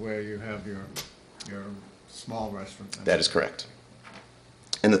to where you have your small restaurant. That is correct.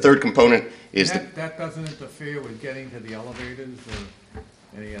 And the third component is That doesn't interfere with getting to the elevators or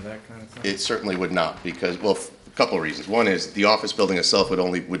any of that kind of stuff? it certainly would not because, well, a couple of reasons. One is the office building itself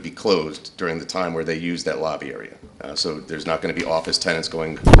would be closed during the time where they use that lobby area. So there's not going to be office tenants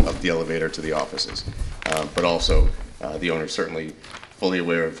going up the elevator to the offices. But also, the owner is certainly fully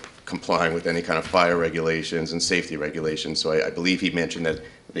aware of complying with any kind of fire regulations and safety regulations. So I believe he mentioned that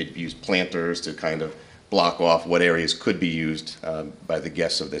they'd use planters to kind of block off what areas could be used by the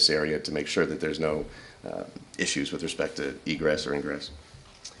guests of this area to make sure that there's no issues with respect to egress or ingress.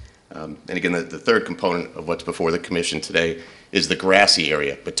 And again, the third component of what's before the commission today is the grassy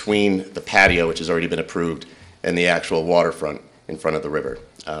area between the patio, which has already been approved, and the actual waterfront in front of the river.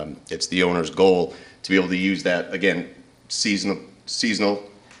 It's the owner's goal to be able to use that, again, seasonal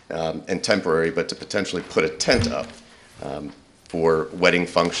and temporary, but to potentially put a tent up for wedding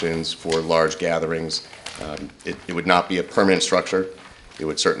functions, for large gatherings. It would not be a permanent structure. It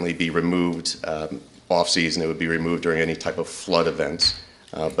would certainly be removed off-season. It would be removed during any type of flood events.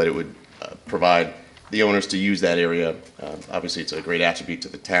 But it would provide the owners to use that area. Obviously, it's a great attribute to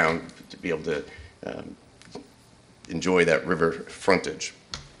the town to be able to enjoy that river frontage.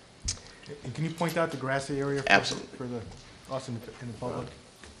 And can you point out the grassy area Absolutely. for us in the public?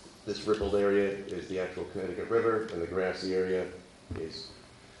 This rippled area is the actual Connecticut River, and the grassy area is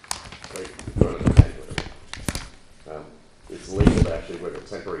right in front of the Connecticut River. It's labeled actually where the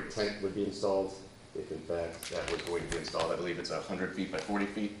temporary tent would be installed, if in fact that was going to be installed. I believe it's 100 feet by 40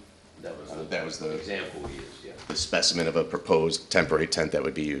 feet. That was the example we used, yeah. The specimen of a proposed temporary tent that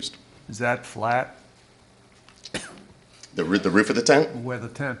would be used. Is that flat, The roof of the tent? where the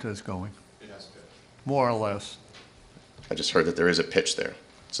tent is going? More or less. I just heard that there is a pitch there,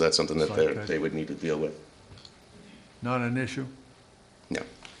 so that's something that Slight pitch. they would need to deal with. Not an issue? No.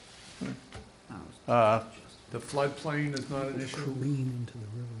 The floodplain is not an issue? Careen into the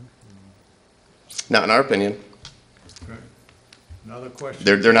river. Not in our opinion. Okay. Another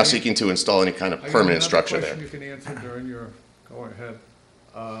question? They're not seeking to install any kind of I got permanent another structure there. question you can answer during your, go ahead.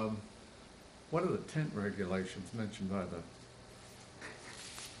 What are the tent regulations mentioned by the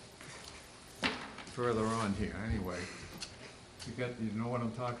further on here, anyway. You know what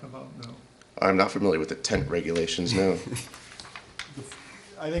I'm talking about? No? I'm not familiar with the tent regulations, no.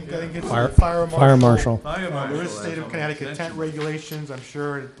 I think it's Fire- the fire marshal. fire marshal. Fire There marshal, is state that's of what Connecticut was tent mentioned. regulations. I'm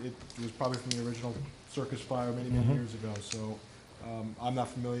sure it was probably from the original circus fire many, many years ago. So I'm not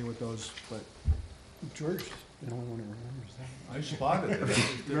familiar with those, but George, the only one who remembers that. I spotted it.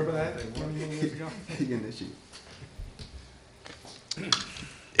 remember that 20 years ago?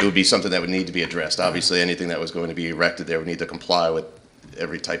 It would be something that would need to be addressed. Obviously, anything that was going to be erected there would need to comply with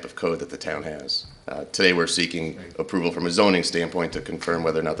every type of code that the town has. Today, we're seeking approval from a zoning standpoint to confirm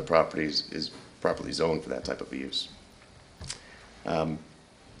whether or not the property is properly zoned for that type of a use.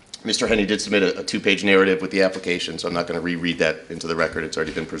 Mr. Henney did submit a two-page narrative with the application, so I'm not going to reread that into the record. It's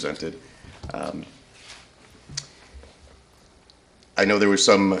already been presented. I know there was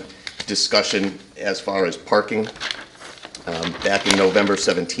some discussion as far as parking. Back in November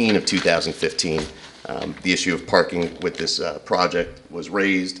 17 of 2015, the issue of parking with this project was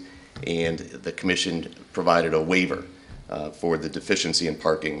raised, and the commission provided a waiver for the deficiency in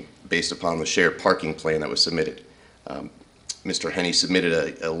parking based upon the shared parking plan that was submitted. Mr. Henney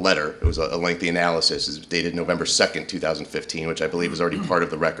submitted a letter. It was a lengthy analysis. It's dated November 2nd, 2015, which I believe is already part of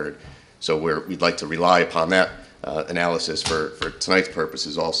the record. So we'd like to rely upon that analysis for tonight's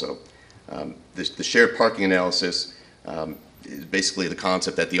purposes also. The shared parking analysis is basically the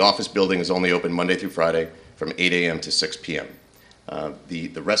concept that the office building is only open Monday through Friday from 8 a.m. to 6 p.m.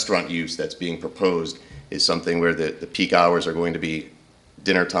 The restaurant use that's being proposed is something where the peak hours are going to be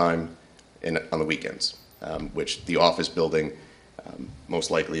dinner time and on the weekends, which the office building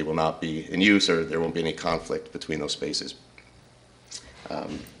most likely will not be in use, or there won't be any conflict between those spaces.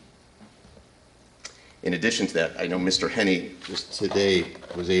 In addition to that, I know Mr. Henney just today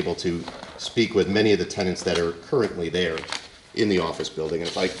was able to speak with many of the tenants that are currently there in the office building. And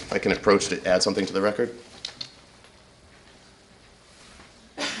if I can approach to add something to the record.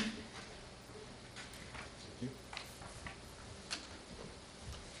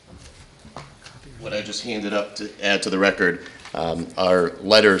 What I just handed up to add to the record are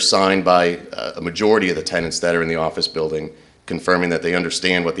letters signed by a majority of the tenants that are in the office building, confirming that they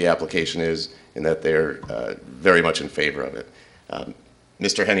understand what the application is and that they're very much in favor of it.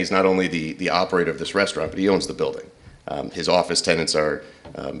 Mr. Henney's not only the operator of this restaurant, but he owns the building. His office tenants are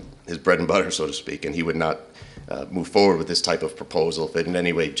his bread and butter, so to speak, and he would not move forward with this type of proposal if it in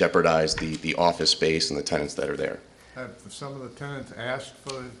any way jeopardized the office space and the tenants that are there. Have some of the tenants asked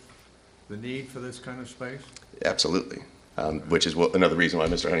for the need for this kind of space? Absolutely, which is another reason why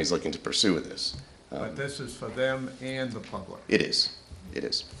Mr. Henney's looking to pursue this. But this is for them and the public? It is. It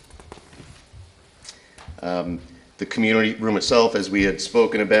is. The community room itself, as we had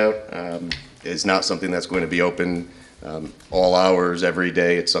spoken about, is not something that's going to be open all hours every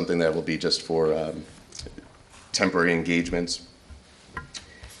day. It's something that will be just for temporary engagements.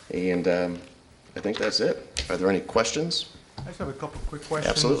 And I think that's it. Are there any questions? I just have a couple quick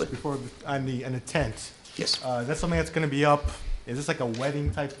questions. Absolutely. Before, on the tent. Yes. That's something that's gonna be up, is this like a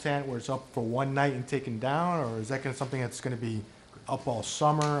wedding type tent where it's up for one night and taken down? Or is that something that's gonna be up all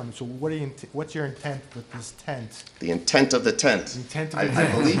summer? I mean, so what's your intent with this tent? The intent of the tent. The intent of I the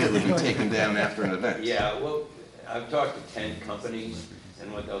tent. believe it would be taken down after an event. Yeah, well, I've talked to tent companies,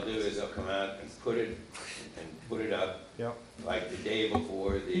 and what they'll do is they'll come out and put it up Yep. like the day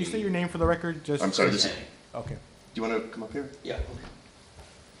before the. Can you state your name for the record? Just I'm sorry, this is, Tenant. Okay. do you want to come up here? Yeah.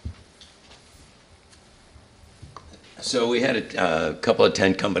 So we had a couple of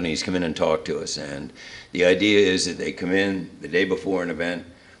tent companies come in and talk to us, and the idea is that they come in the day before an event,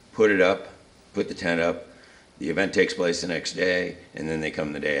 put it up, put the tent up, the event takes place the next day, and then they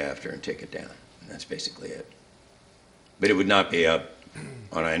come the day after and take it down. And that's basically it. But it would not be up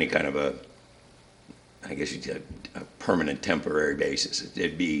on any kind of a, I guess you'd say, a permanent temporary basis.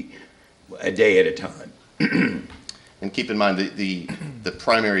 It'd be a day at a time. And keep in mind, the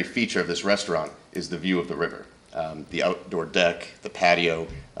primary feature of this restaurant is the view of the river. The outdoor deck, the patio,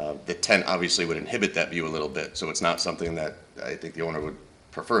 the tent obviously would inhibit that view a little bit, so it's not something that I think the owner would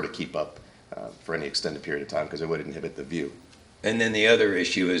prefer to keep up for any extended period of time, because it would inhibit the view. And then the other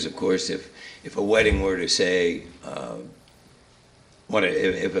issue is, of course, if a wedding were to say,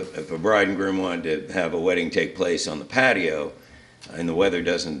 if a bride and groom wanted to have a wedding take place on the patio, and the weather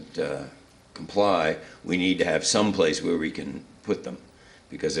doesn't comply, we need to have some place where we can put them,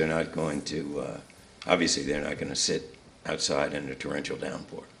 because they're not going to, obviously they're not going to sit outside in a torrential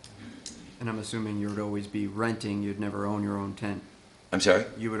downpour. And I'm assuming you would always be renting, you'd never own your own tent. I'm sorry?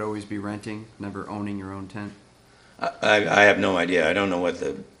 You would always be renting, never owning your own tent. I have no idea. I don't know what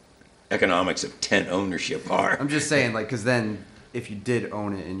the economics of tent ownership are. I'm just saying, like, because then if you did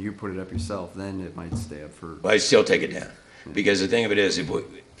own it and you put it up yourself, then it might stay up for. But I'd still take it down. Because the thing of it is, if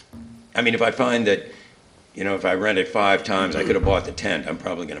I find that, if I rent it 5 times, I could have bought the tent, I'm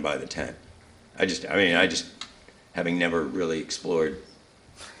probably gonna buy the tent. I just, having never really explored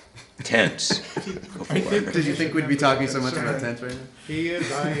tents before. Did you think we'd be talking so much about tents right now? He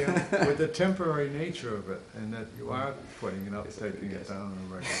is, I am, with the temporary nature of it, and that you are putting it up, taking it down on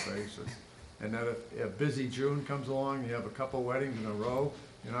a regular basis. And that if busy June comes along, you have a couple weddings in a row,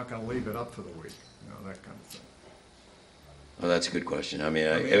 you're not gonna leave it up for the week, that kind of thing. Well, that's a good question.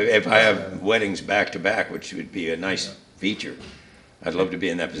 If I have weddings back to back, which would be a nice feature, I'd love to be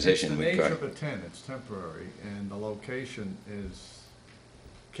in that position. It's the We'd try- nature of a tent, it's temporary, and the location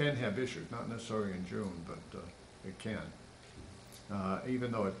can have issues, not necessarily in June, but it can.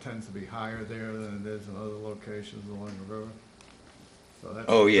 Even though it tends to be higher there than it is in other locations along the river. So that's,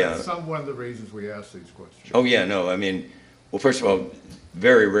 Oh, yeah. that's one of the reasons we ask these questions. Oh, yeah, no, well, first of all,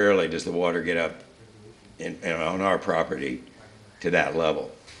 very rarely does the water get up on our property to that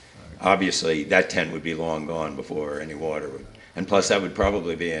level. Obviously, that tent would be long gone before any water would, and plus that would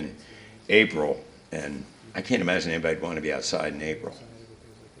probably be in April, and I can't imagine anybody'd want to be outside in April.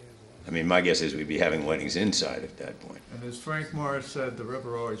 My guess is we'd be having weddings inside at that point. And as Frank Morris said, the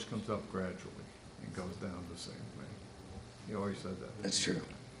river always comes up gradually and goes down the same way. He always said that. That's true.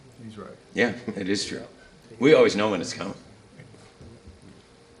 He's right. Yeah, it is true. We always know when it's coming.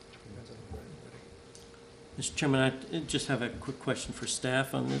 Mr. Chairman, I just have a quick question for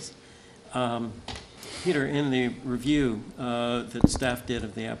staff on this. Peter, in the review that staff did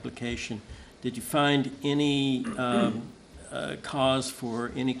of the application, did you find any cause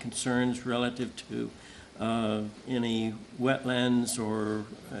for any concerns relative to any wetlands or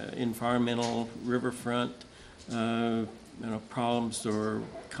environmental riverfront problems or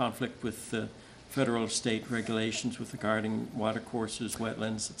conflict with federal or state regulations with regarding water courses,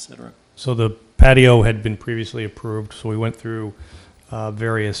 wetlands, et cetera? So the patio had been previously approved, so we went through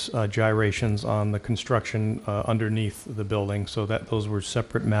various gyrations on the construction underneath the building, so that those were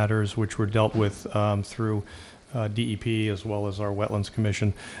separate matters which were dealt with through DEP as well as our Wetlands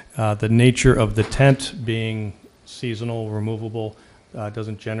Commission. The nature of the tent being seasonal, removable,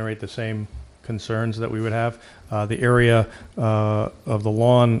 doesn't generate the same concerns that we would have. The area of the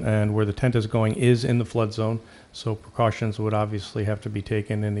lawn and where the tent is going is in the flood zone, so precautions would obviously have to be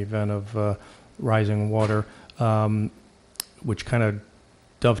taken in the event of rising water, which kind of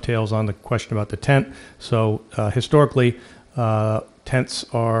dovetails on the question about the tent. So historically, tents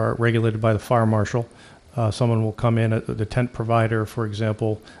are regulated by the fire marshal. Someone will come in, the tent provider, for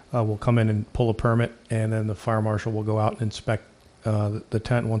example, will come in and pull a permit, and then the fire marshal will go out and inspect the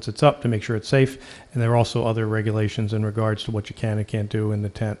tent once it's up to make sure it's safe. And there are also other regulations in regards to what you can and can't do in the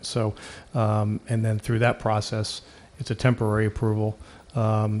tent. So, and then through that process, it's a temporary approval.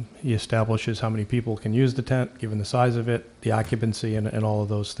 He establishes how many people can use the tent, given the size of it, the occupancy, and all of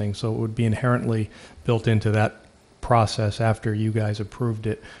those things. So it would be inherently built into that process after you guys approved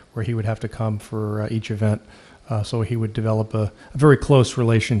it, where he would have to come for each event. So he would develop a very close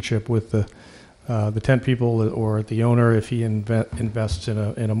relationship with the tent people or the owner if he invests in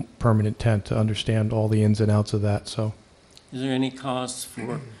a permanent tent to understand all the ins and outs of that. So, is there any cause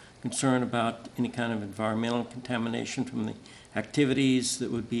for concern about any kind of environmental contamination from the activities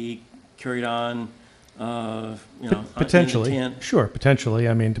that would be carried on, potentially, in the tent? Sure, potentially.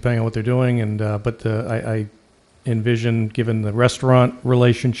 Depending on what they're doing, and but I envision, given the restaurant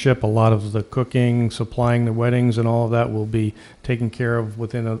relationship, a lot of the cooking, supplying the weddings, and all of that will be taken care of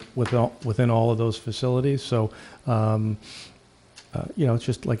within all of those facilities. So, it's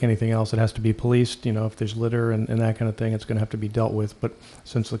just like anything else; it has to be policed. If there's litter and that kind of thing, it's going to have to be dealt with. But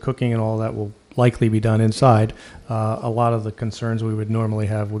since the cooking and all that will likely be done inside, a lot of the concerns we would normally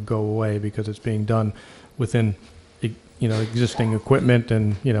have would go away because it's being done within, existing equipment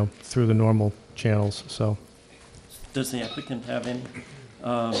and through the normal channels. So. Does the applicant have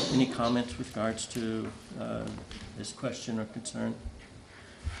any comments with regards to this question or concern?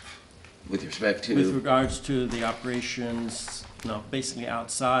 With respect to? With regards to the operations, basically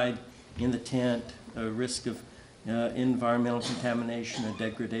outside in the tent, a risk of environmental contamination or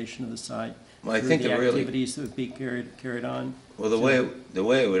degradation of the site. Well, I think the that really activities that would be carried on. Well, the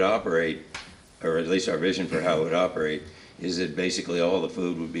way it would operate, or at least our vision for how it would operate, is that basically all the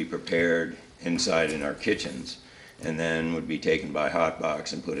food would be prepared inside in our kitchens, and then would be taken by hot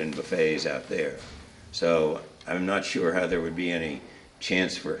box and put in buffets out there. So I'm not sure how there would be any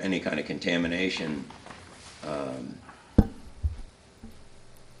chance for any kind of contamination.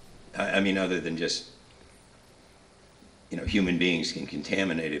 Other than just, human beings can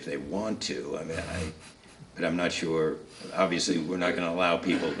contaminate if they want to. but I'm not sure, obviously, we're not gonna allow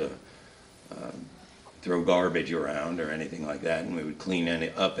people to throw garbage around or anything like that, and we would clean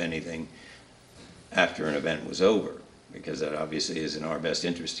up anything after an event was over, because that obviously is in our best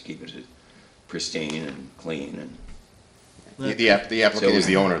interest to keep it pristine and clean and. The applicant is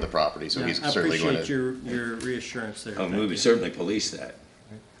the owner of the property, so he's certainly going I to. appreciate your reassurance there. Oh, we Thank would you. certainly police that.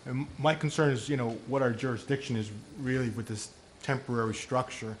 And my concern is, what our jurisdiction is really with this temporary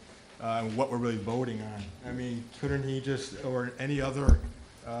structure, and what we're really voting on. I mean, couldn't he just, or any other,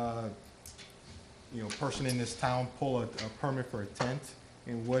 person in this town pull a permit for a tent?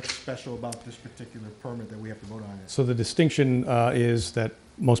 And what's special about this particular permit that we have to vote on it? So the distinction is that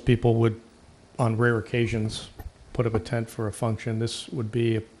most people would, on rare occasions, put up a tent for a function. This would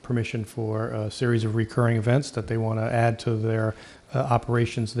be a permission for a series of recurring events that they want to add to their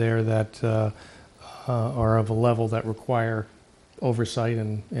operations there that are of a level that require oversight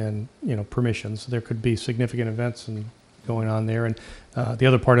and permissions. There could be significant events going on there. And the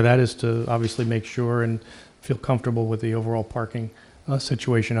other part of that is to obviously make sure and feel comfortable with the overall parking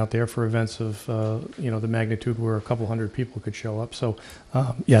situation out there for events of, the magnitude where a couple hundred people could show up. So,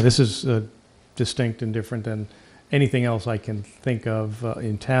 this is distinct and different than anything else I can think of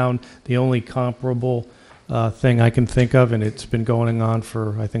in town. The only comparable thing I can think of, and it's been going on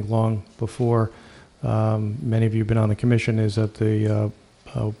for, I think, long before many of you have been on the commission, is at the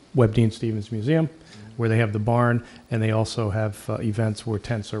Webb Dean Stevens Museum, where they have the barn, and they also have events where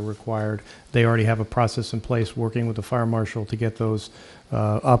tents are required. They already have a process in place working with the fire marshal to get those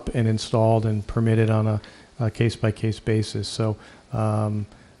up and installed and permitted on a case-by-case basis. So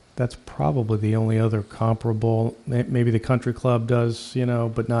that's probably the only other comparable. Maybe the country club does,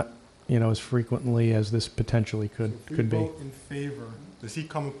 but not, as frequently as this potentially could be. If we vote in favor, does he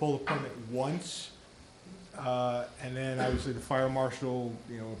come and pull the permit once? And then obviously the fire marshal,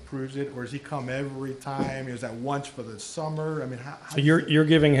 approves it, or does he come every time? Is that once for the summer? I mean, how So you're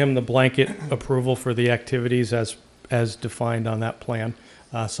giving him the blanket approval for the activities as defined on that plan.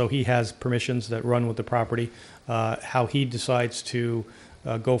 So he has permissions that run with the property. How he decides to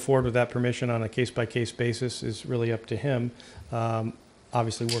go forward with that permission on a case-by-case basis is really up to him,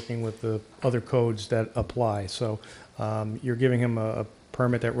 obviously working with the other codes that apply. So you're giving him a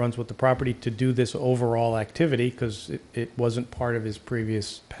permit that runs with the property to do this overall activity because it wasn't part of his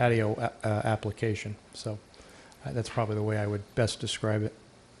previous patio application. So that's probably the way I would best describe it.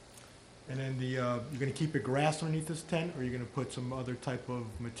 And then you're going to keep it grass underneath this tent, or are you going to put some other type of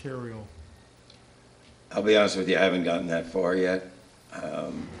material? I'll be honest with you, I haven't gotten that far yet.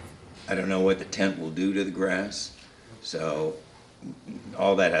 I don't know what the tent will do to the grass, so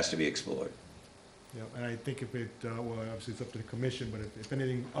all that has to be explored. Yeah, and I think if it, obviously it's up to the commission, but if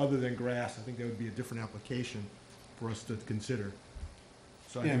anything other than grass, I think that would be a different application for us to consider.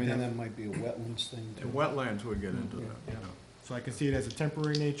 So Yeah, I think mean, and that might be a wetlands thing The too. wetlands would get into that. Yeah. So I can see it as a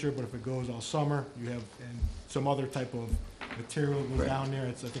temporary nature, but if it goes all summer, you have, and some other type of material goes Right. down there,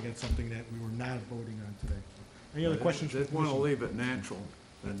 I think that's something that we were not voting on today. Any other questions? They from want to commission? leave it natural,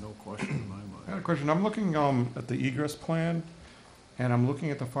 then no question in my I mind. had a question. I'm looking at the egress plan, and I'm looking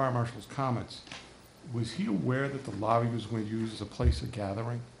at the fire marshal's comments. Was he aware that the lobby was going to be used as a place of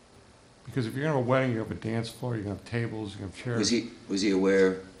gathering? Because if you're going to have a wedding, you have a dance floor, you're going to have tables, you're going to have chairs. Was he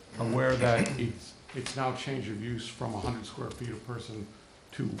aware? Aware that it's now change of use from 100 square feet a person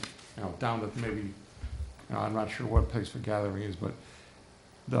to, down to maybe, I'm not sure what place for gathering is, but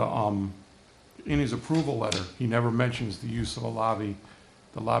in his approval letter, he never mentions the use of the lobby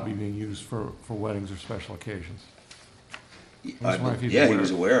being used for weddings or special occasions. I was wondering if he's Yeah, he aware.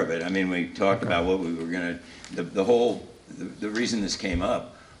 was aware of it. I mean, we talked Okay. about what we were gonna, the reason this came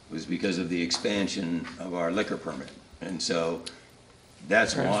up was because of the expansion of our liquor permit. And so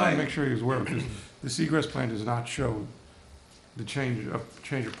that's Okay, I just want to make why, sure he was aware, because this egress plan does not show the change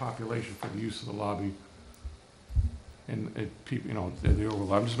of population for the use of the lobby and the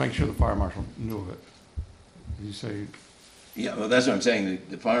overlap. I'm just making sure the fire marshal knew of it. Did you say, yeah, well, that's what I'm saying.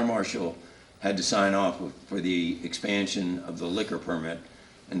 The fire marshal had to sign off for the expansion of the liquor permit.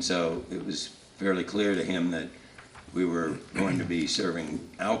 And so it was fairly clear to him that we were going to be serving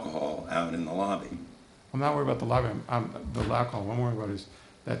alcohol out in the lobby. I'm not worried about the lobby, the alcohol, what I'm worried about is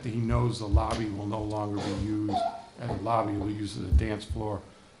that he knows the lobby will no longer be used as a lobby, it will be used as a dance floor,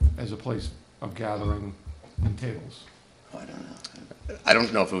 as a place of gathering and tables. I don't know. I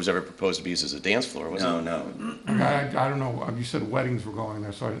don't know if it was ever proposed to be used as a dance floor, was it? No. I don't know, you said weddings were going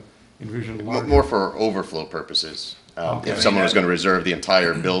there, so I envisioned larger. More for overflow purposes. Okay. If someone was going to reserve the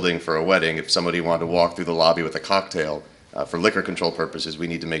entire building for a wedding, if somebody wanted to walk through the lobby with a cocktail, for liquor control purposes, we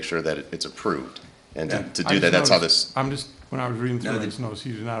need to make sure that it's approved. And Yeah. to I do that, just that's how noticed- this, I'm just, when I was reading No, through, I the- just noticed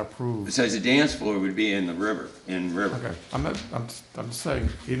he did not approve. It says the dance floor would be in the river, Okay, I'm just saying,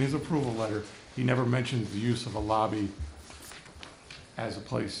 in his approval letter, he never mentions the use of a lobby as a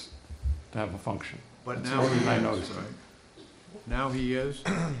place to have a function. But That's now the he reason I is, noticed it. right? Now he is,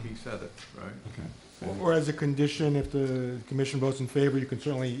 he said it, right? Okay. Or as a condition, if the commission votes in favor, you can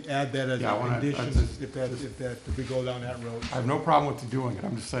certainly add that as Yeah, a when I condition, just- if we go down that road. I have no problem with you doing it,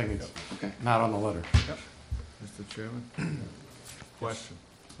 I'm just saying it's Okay. not on the letter. Mr. Chairman? Question,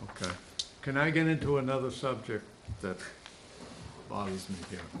 okay. Can I get into another subject that bothers me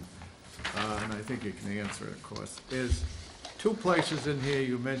here? And I think you can answer it, of course. Is two places in here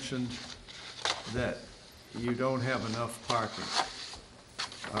you mentioned that you don't have enough parking.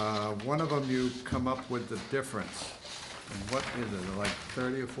 One of them you come up with the difference. And what is it, like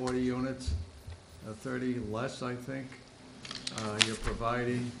 30 or 40 units? 30 less, I think, you're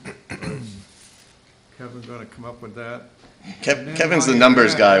providing? Or is Kevin gonna come up with that? And then Kevin's while the you're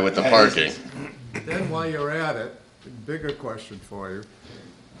numbers at guy it- with the parking. Then while you're at it, bigger question for you.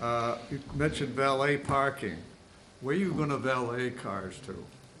 You mentioned valet parking. Where are you gonna valet cars to?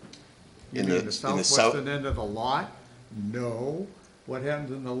 You In mean the the south- southwestern end of the lot? No. What happens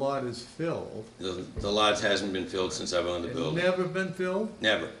when the lot is filled? The lot hasn't been filled since I've owned the It's building. never been filled?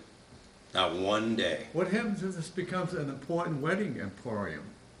 Never. Not one day. What happens if this becomes an important wedding emporium?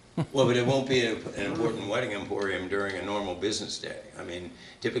 Well, but it won't be an important wedding emporium during a normal business day. I mean,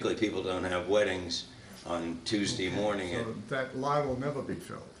 typically people don't have weddings on Tuesday morning. So that lot will never be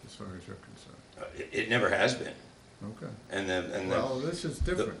filled, as far as you're concerned. It never has been. Okay. And Well, this is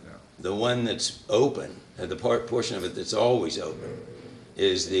different now. the one that's open, the portion of it that's always open,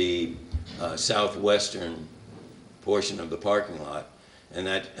 is the southwestern portion of the parking lot.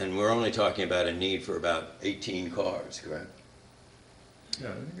 And we're only talking about a need for about 18 cars, correct? Yeah,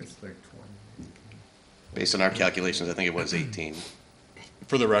 I think it's like 20. Based on our calculations, I think it was 18.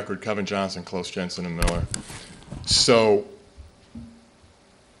 For the record, Kevin Johnson, Close Jensen and Miller. So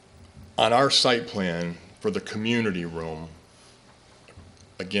on our site plan for the community room,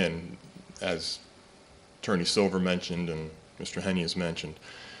 again, as Attorney Silver mentioned and Mr. Henny has mentioned,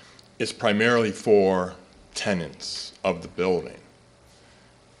 it's primarily for tenants of the building.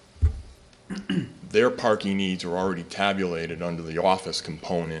 Their parking needs are already tabulated under the office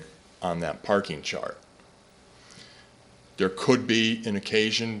component on that parking chart. There could be an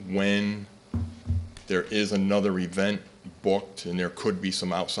occasion when there is another event booked and there could be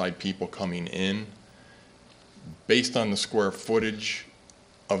some outside people coming in. Based on the square footage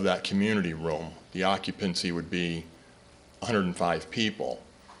of that community room, the occupancy would be 105 people.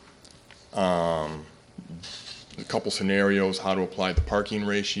 A couple scenarios, how to apply the parking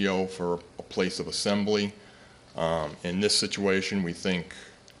ratio for a place of assembly. In this situation, we think,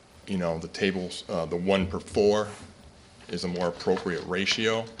 the tables, the 1/4 is a more appropriate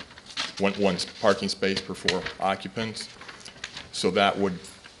ratio. One parking space per 4 occupants. So that would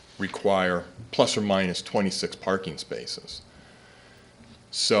require plus or minus 26 parking spaces.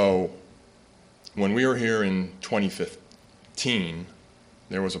 So when we were here in 2015,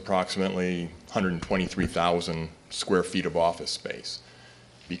 there was approximately 123,000 square feet of office space.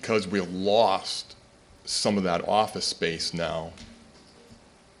 Because we lost some of that office space now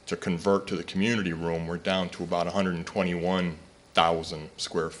to convert to the community room, we're down to about 121,000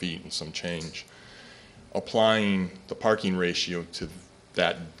 square feet and some change. Applying the parking ratio to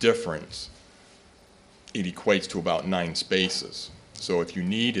that difference, it equates to about 9 spaces. So if you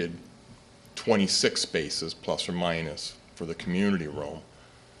needed 26 spaces plus or minus for the community room,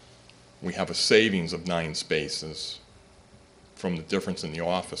 we have a savings of 9 spaces from the difference in the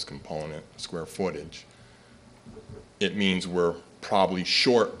office component, square footage. It means we're probably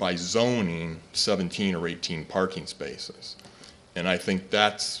short by zoning 17 or 18 parking spaces. And I think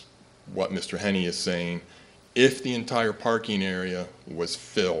that's what Mr. Henny is saying. If the entire parking area was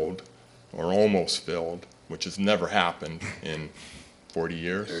filled, or almost filled, which has never happened in 40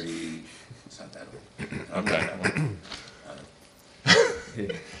 years. 30, it's not that old. Okay.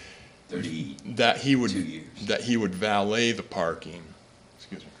 32 That he would, years. that he would valet the parking,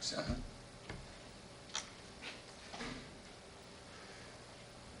 excuse me.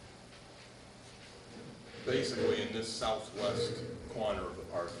 Basically in this southwest corner of the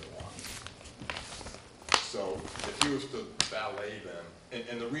parking lot. So if he was to valet them,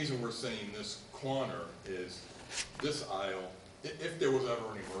 and the reason we're saying this corner is this aisle, if there was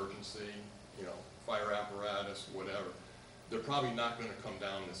ever an emergency, fire apparatus, whatever, they're probably not gonna come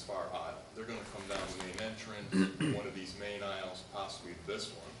down this far aisle. They're gonna come down the main entrance, one of these main aisles, possibly this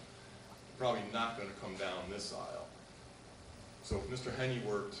one. Probably not gonna come down this aisle. So if Mr. Henny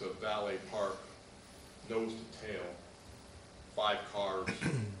were to valet park nose to tail, 5 cars,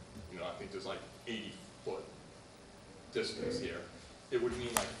 you know, I think there's like 80-foot distance here, it would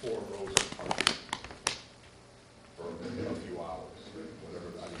mean like 4 rows of parking for a few hours, whatever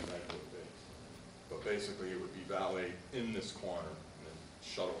that event would be. But basically, it would be valet in this corner and then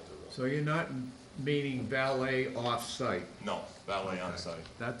shuttle to So you're not meaning valet off-site? the, no, valet on site.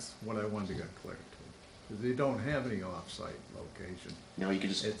 That's what I wanted to get clear to. Because they don't have any off-site location. You know, you could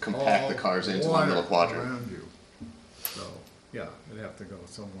just It's compact the all cars into one little water quadrant. around you. So, yeah, it'd have to go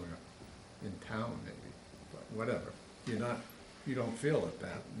somewhere in town maybe, but whatever. You don't feel it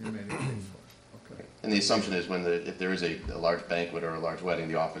that, you made a case for it, okay. And the assumption is if there is a large banquet or a large wedding,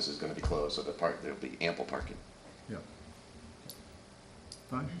 the office is gonna be closed, so there'll be ample parking. Yeah.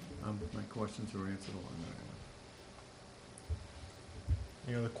 Fine, my questions are answered along that.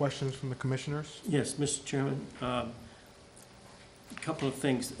 Any other questions from the commissioners? Yes, Mr. Chairman, a couple of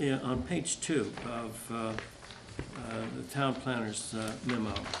things. On page 2 of the town planner's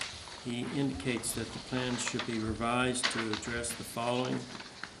memo, he indicates that the plans should be revised to address the following,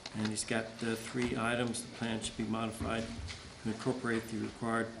 and he's got 3 items. The plan should be modified to incorporate the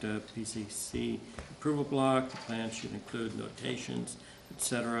required PCC approval block. The plan should include notations,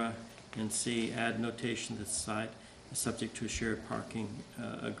 etc. And C, add notation that the site is subject to a shared parking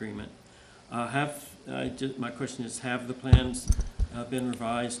agreement. My question is, have the plans been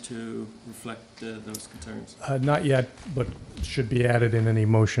revised to reflect those concerns? Not yet, but should be added in any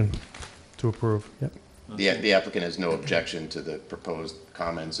motion to approve. Yep. The applicant has no objection to the proposed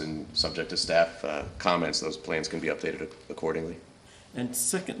comments, and subject to staff comments, those plans can be updated accordingly. And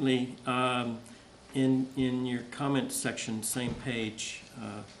secondly, in your comment section, same page,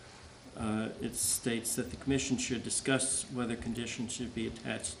 it states that the commission should discuss whether conditions should be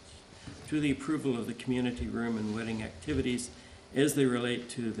attached to the approval of the community room and wedding activities as they relate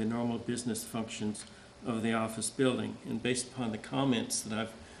to the normal business functions of the office building. And based upon the comments that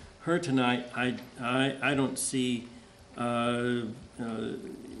I've heard tonight, I don't see any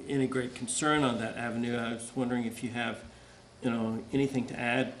great concern on that avenue. I was wondering if you have, anything to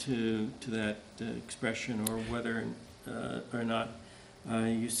add to that expression, or whether or not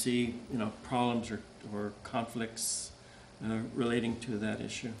you see, problems or conflicts relating to that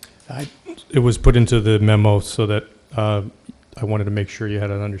issue. It was put into the memo so that I wanted to make sure you had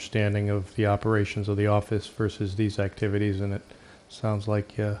an understanding of the operations of the office versus these activities, and it sounds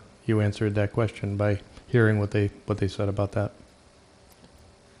like you answered that question by hearing what they said about that.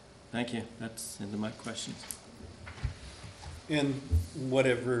 Thank you. That's into my questions. And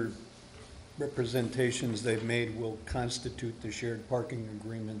whatever representations they've made will constitute the shared parking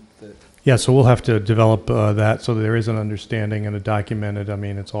agreement that... Yeah, so we'll have to develop that so that there is an understanding and a documented. I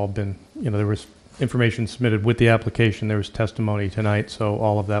mean, it's all been, there was information submitted with the application, there was testimony tonight, so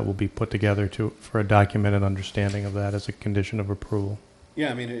all of that will be put together for a documented understanding of that as a condition of approval.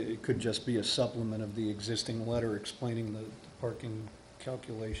 Yeah, I mean, it could just be a supplement of the existing letter explaining the parking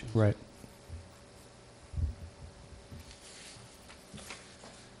calculations. Right.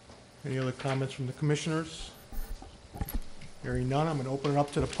 Any other comments from the commissioners? Hearing none, I'm going to open it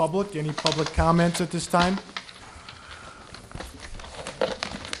up to the public. Any public comments at this time?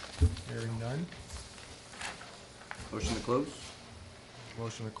 Hearing none. Motion to close?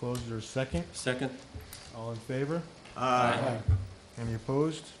 Motion to close, is there a second? Second? All in favor? Aye. Any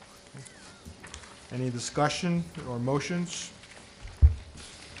opposed? Any discussion or motions?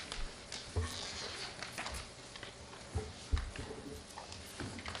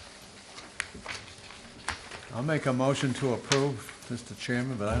 I'll make a motion to approve, Mr.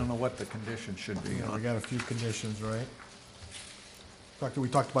 Chairman, but I don't know what the condition should be Yeah, we on. got a few conditions, right? We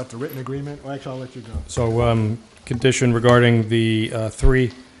talked about the written agreement. Well, actually, I'll let you go. So, condition regarding the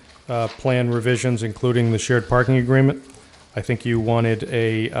 3 plan revisions, including the shared parking agreement. I think you wanted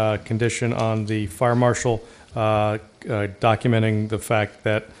a condition on the fire marshal documenting the fact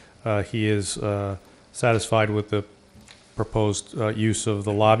that he is satisfied with the proposed use of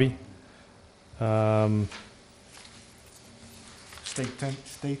the lobby.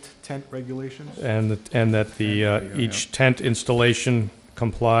 State tent regulations? And that each tent installation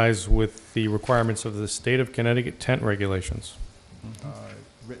complies with the requirements of the state of Connecticut tent regulations.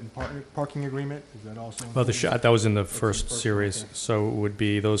 Written parking agreement, is that also? Well, that was in the That's in the first first series, one, okay. so it would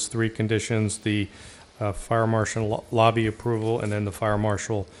be those 3 conditions: the fire marshal lobby approval, and then the fire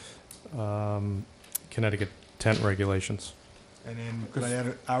marshal Connecticut tent regulations. And then could I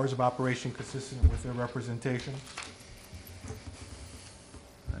add hours of operation consistent with their representation?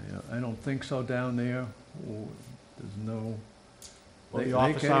 I don't think so down there. There's no Or They the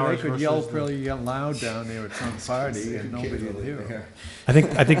office they hours could yell versus the- pretty loud down there at some party and nobody will hear them. I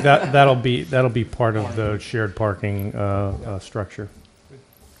think that'll be part of the shared parking structure.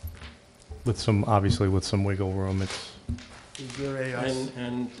 With some, obviously with some wiggle room, it's, Is there a,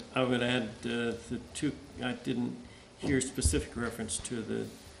 And I would add the two, I didn't hear specific reference to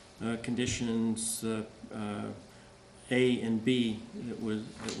the conditions A and B that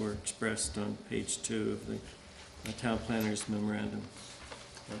were expressed on page 2 of the town planner's memorandum.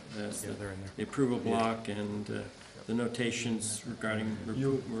 That's yeah, they're in there. the approval block and the notations regarding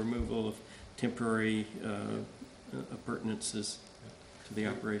removal of temporary appurtenances to the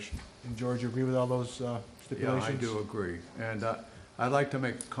operation. and George, you agree with all those Yeah, stipulations? I do agree. And I'd like to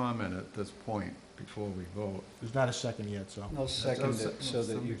make a comment at this point before we vote. There's not a second yet, so. I'll second it so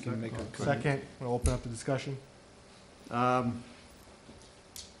that you can make a comment. Second, we'll open up the discussion.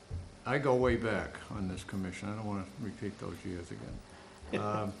 I go way back on this commission. I don't want to repeat those years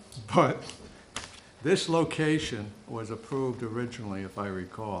again. But this location was approved originally, if I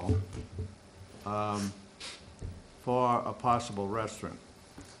recall, for a possible restaurant.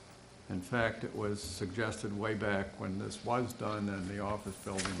 In fact, it was suggested way back when this was done and the office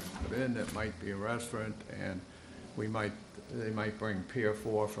building was put in, it might be a restaurant, and they might bring Pier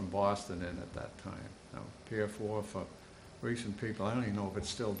 4 from Boston in at that time. Now, Pier 4 for recent people, I don't even know if it's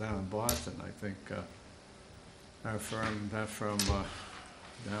still down in Boston. I think our firm, that from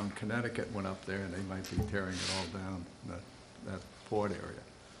down Connecticut went up there, and they might be tearing it all down, that port area.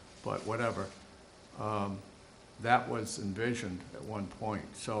 But whatever. That was envisioned at one point.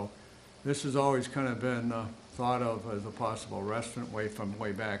 So this has always kind of been thought of as a possible restaurant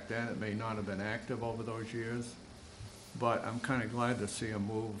way back then. It may not have been active over those years, but I'm kind of glad to see a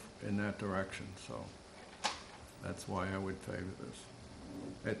move in that direction, so that's why I would favor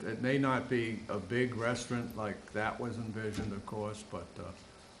this. It may not be a big restaurant like that was envisioned, of course, but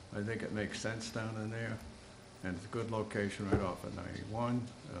I think it makes sense down in there, and it's a good location right off of 91.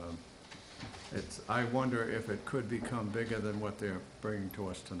 I wonder if it could become bigger than what they're bringing to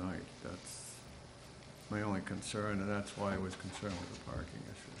us tonight. That's my only concern, and that's why I was concerned with the parking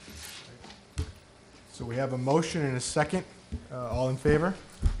issue. So we have a motion and a second. All in favor?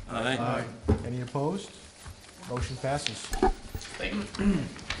 Aye. Any opposed? Motion passes. Thank you.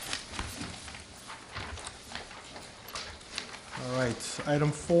 All right,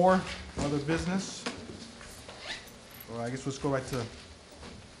 item 4, other business. Well, I guess let's go right to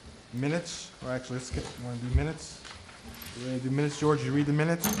minutes, or actually, let's skip, you want to do minutes? You ready to do minutes, George? You read the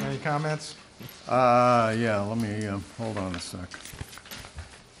minutes? Any comments? Yeah, let me, hold on a sec.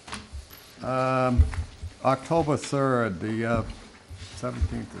 October 3rd, the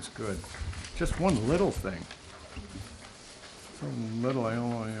 17th is good. Just one little thing. So little, I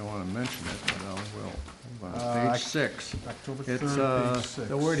don't really want to mention it, but I will. Hold on. Page 6. October It's 3rd, page 6.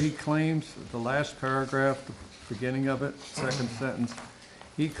 the word he claims, the last paragraph, the beginning of it, second sentence.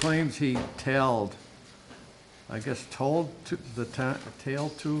 He claims he told to the town,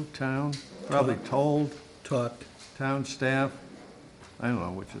 to town, probably told Taught, town staff. I don't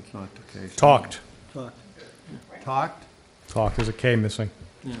know, which is not the case. talked. Talked? There's a K missing.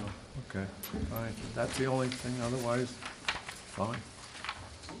 Yeah. Okay, fine. That's the only thing, otherwise, fine.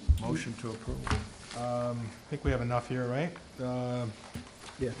 Motion to approve. I think we have enough here, right?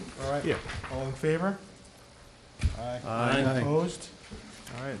 yeah. All right. Yeah. All in favor? Aye. Aye. Opposed?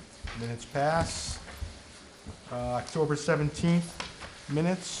 All right, minutes pass. October 17th,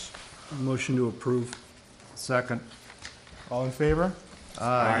 minutes. Motion to approve. Second. All in favor?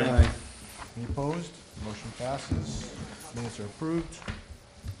 Aye. Any opposed? Motion passes. Minutes are approved.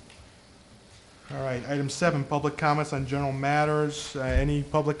 All right, item 7, public comments on general matters. Any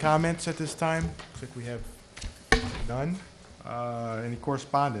public comments at this time? Looks like we have none. Any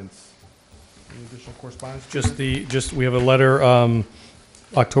correspondence? Any additional correspondence? We have a letter,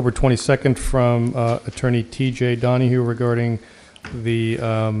 October 22nd from Attorney T.J. Donahue regarding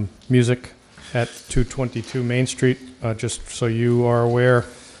the music at 222 Main Street. Just so you are aware,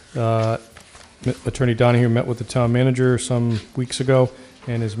 Attorney Donahue met with the town manager some weeks ago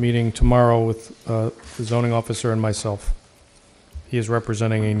and is meeting tomorrow with the zoning officer and myself. He is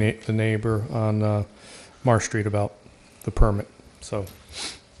representing the neighbor on Marsh Street about the permit, so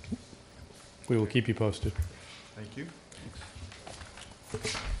we will keep you posted. Thank you.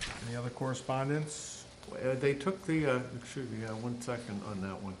 Any other correspondence? They took the, excuse me, 1 second on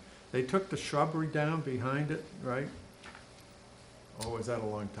that one. They took the shrubbery down behind it, right? Or was that a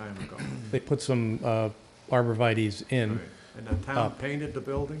long time ago? They put some arborvitaes in. Right. And the town painted the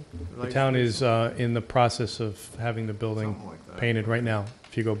building? The town is in the process of having the building Something like that. painted right now.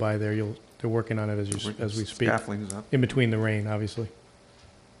 If you go by there, they're working on it as we speak. Scaffolding's up. In between the rain, obviously.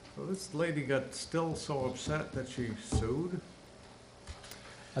 So this lady got still so upset that she sued?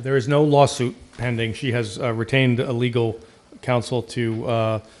 There is no lawsuit pending. She has retained a legal counsel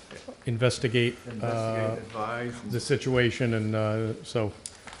to investigate Advise? the situation, and so,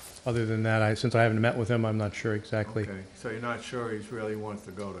 other than that, since I haven't met with him, I'm not sure exactly. Okay, so you're not sure he really wants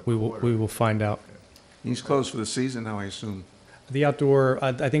to go to We court? will find out. He's closed for the season now, I assume. The outdoor,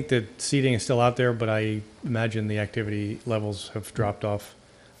 I think the seating is still out there, but I imagine the activity levels have dropped off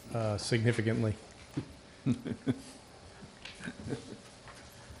significantly.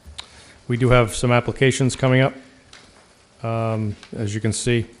 We do have some applications coming up, as you can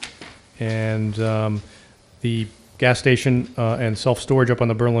see. And the gas station and self-storage up on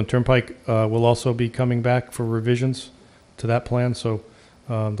the Berlin Turnpike will also be coming back for revisions to that plan. So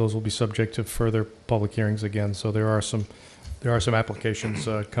those will be subject to further public hearings again. So there are some applications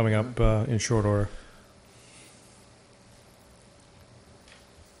coming up in short order.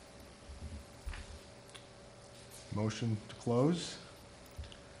 Motion to close.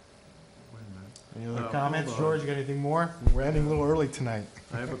 Wait a minute. Any other hold comments? on. George, you got anything more? We're ending a little early tonight.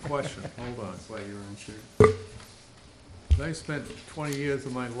 I have a question, hold on. That's why you were unsure. I spent 20 years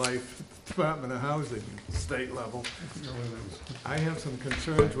of my life at the Department of Housing, state level. I have some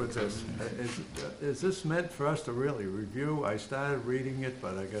concerns with this. Is this meant for us to really review? I started reading it,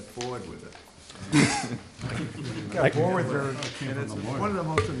 but I got bored with it. Got bored with her. And it's one of the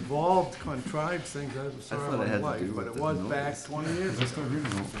most involved, contrived things I ever saw thought in it my had to life, do but with it the was notice. back 20 years ago.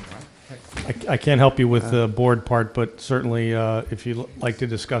 I can't help you with the board part, but certainly if you'd like to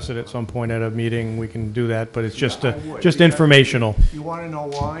discuss it at some point at a meeting, we can do that. But it's just I would, just because- informational. You want to know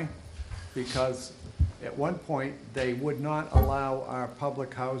why? Because at one point, they would not allow our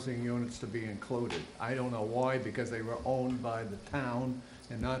public housing units to be included. I don't know why, because they were owned by the town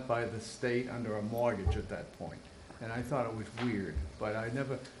and not by the state under a mortgage at that point. And I thought it was weird, but I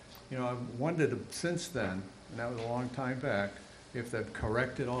never, I've wondered since then, and that was a long time back, if they've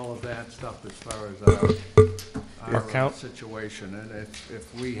corrected all of that stuff as far as our count? situation. And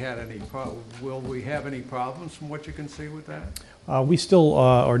if we had any will we have any problems from what you can see with that? We still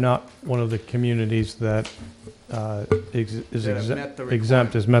are not one of the communities that is That have met the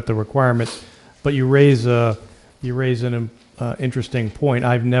exempt, has met the requirements. But you raise an interesting point.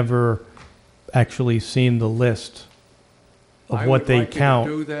 I've never actually seen the list of what they count.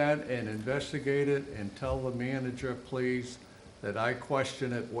 I would like you to do that and investigate it and tell the manager, please, that I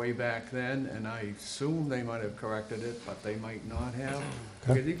questioned it way back then, and I assume they might have corrected it, but they might not have.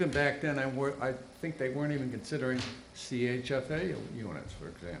 Because even back then, I think they weren't even considering CHFA units, for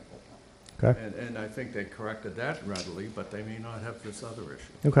example. Okay. And I think they corrected that readily, but they may not have this other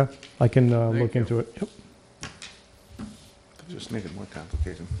issue. Okay, I can look you. into it. Yep. Just make it more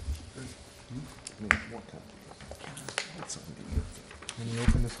complicated. Make it more complicated. Any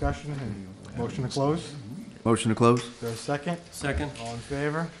open discussion? Any motion to close? Motion to close? Is there a second? Second? All in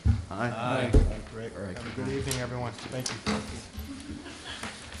favor? Aye. Great. Have a good evening, everyone. Thank you.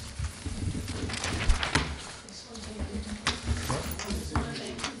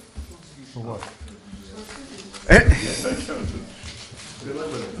 For what?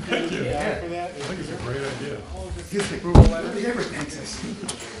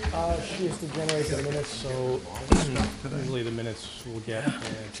 She has to generate the minutes, so usually the minutes we'll get,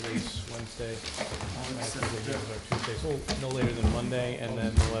 today's Wednesday, Tuesday, so no later than Monday, and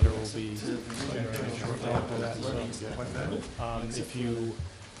then the letter will be generated shortly after that, so, if you,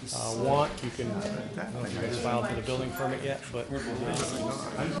 want, you can, I don't know if you guys filed for the building permit yet, but,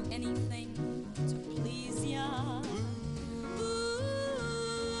 Anything to please ya.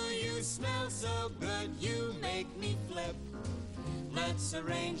 Ooh, you smell so good, you make me flip. Let's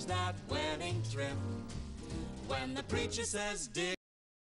arrange that wedding trip. When the preacher says, dig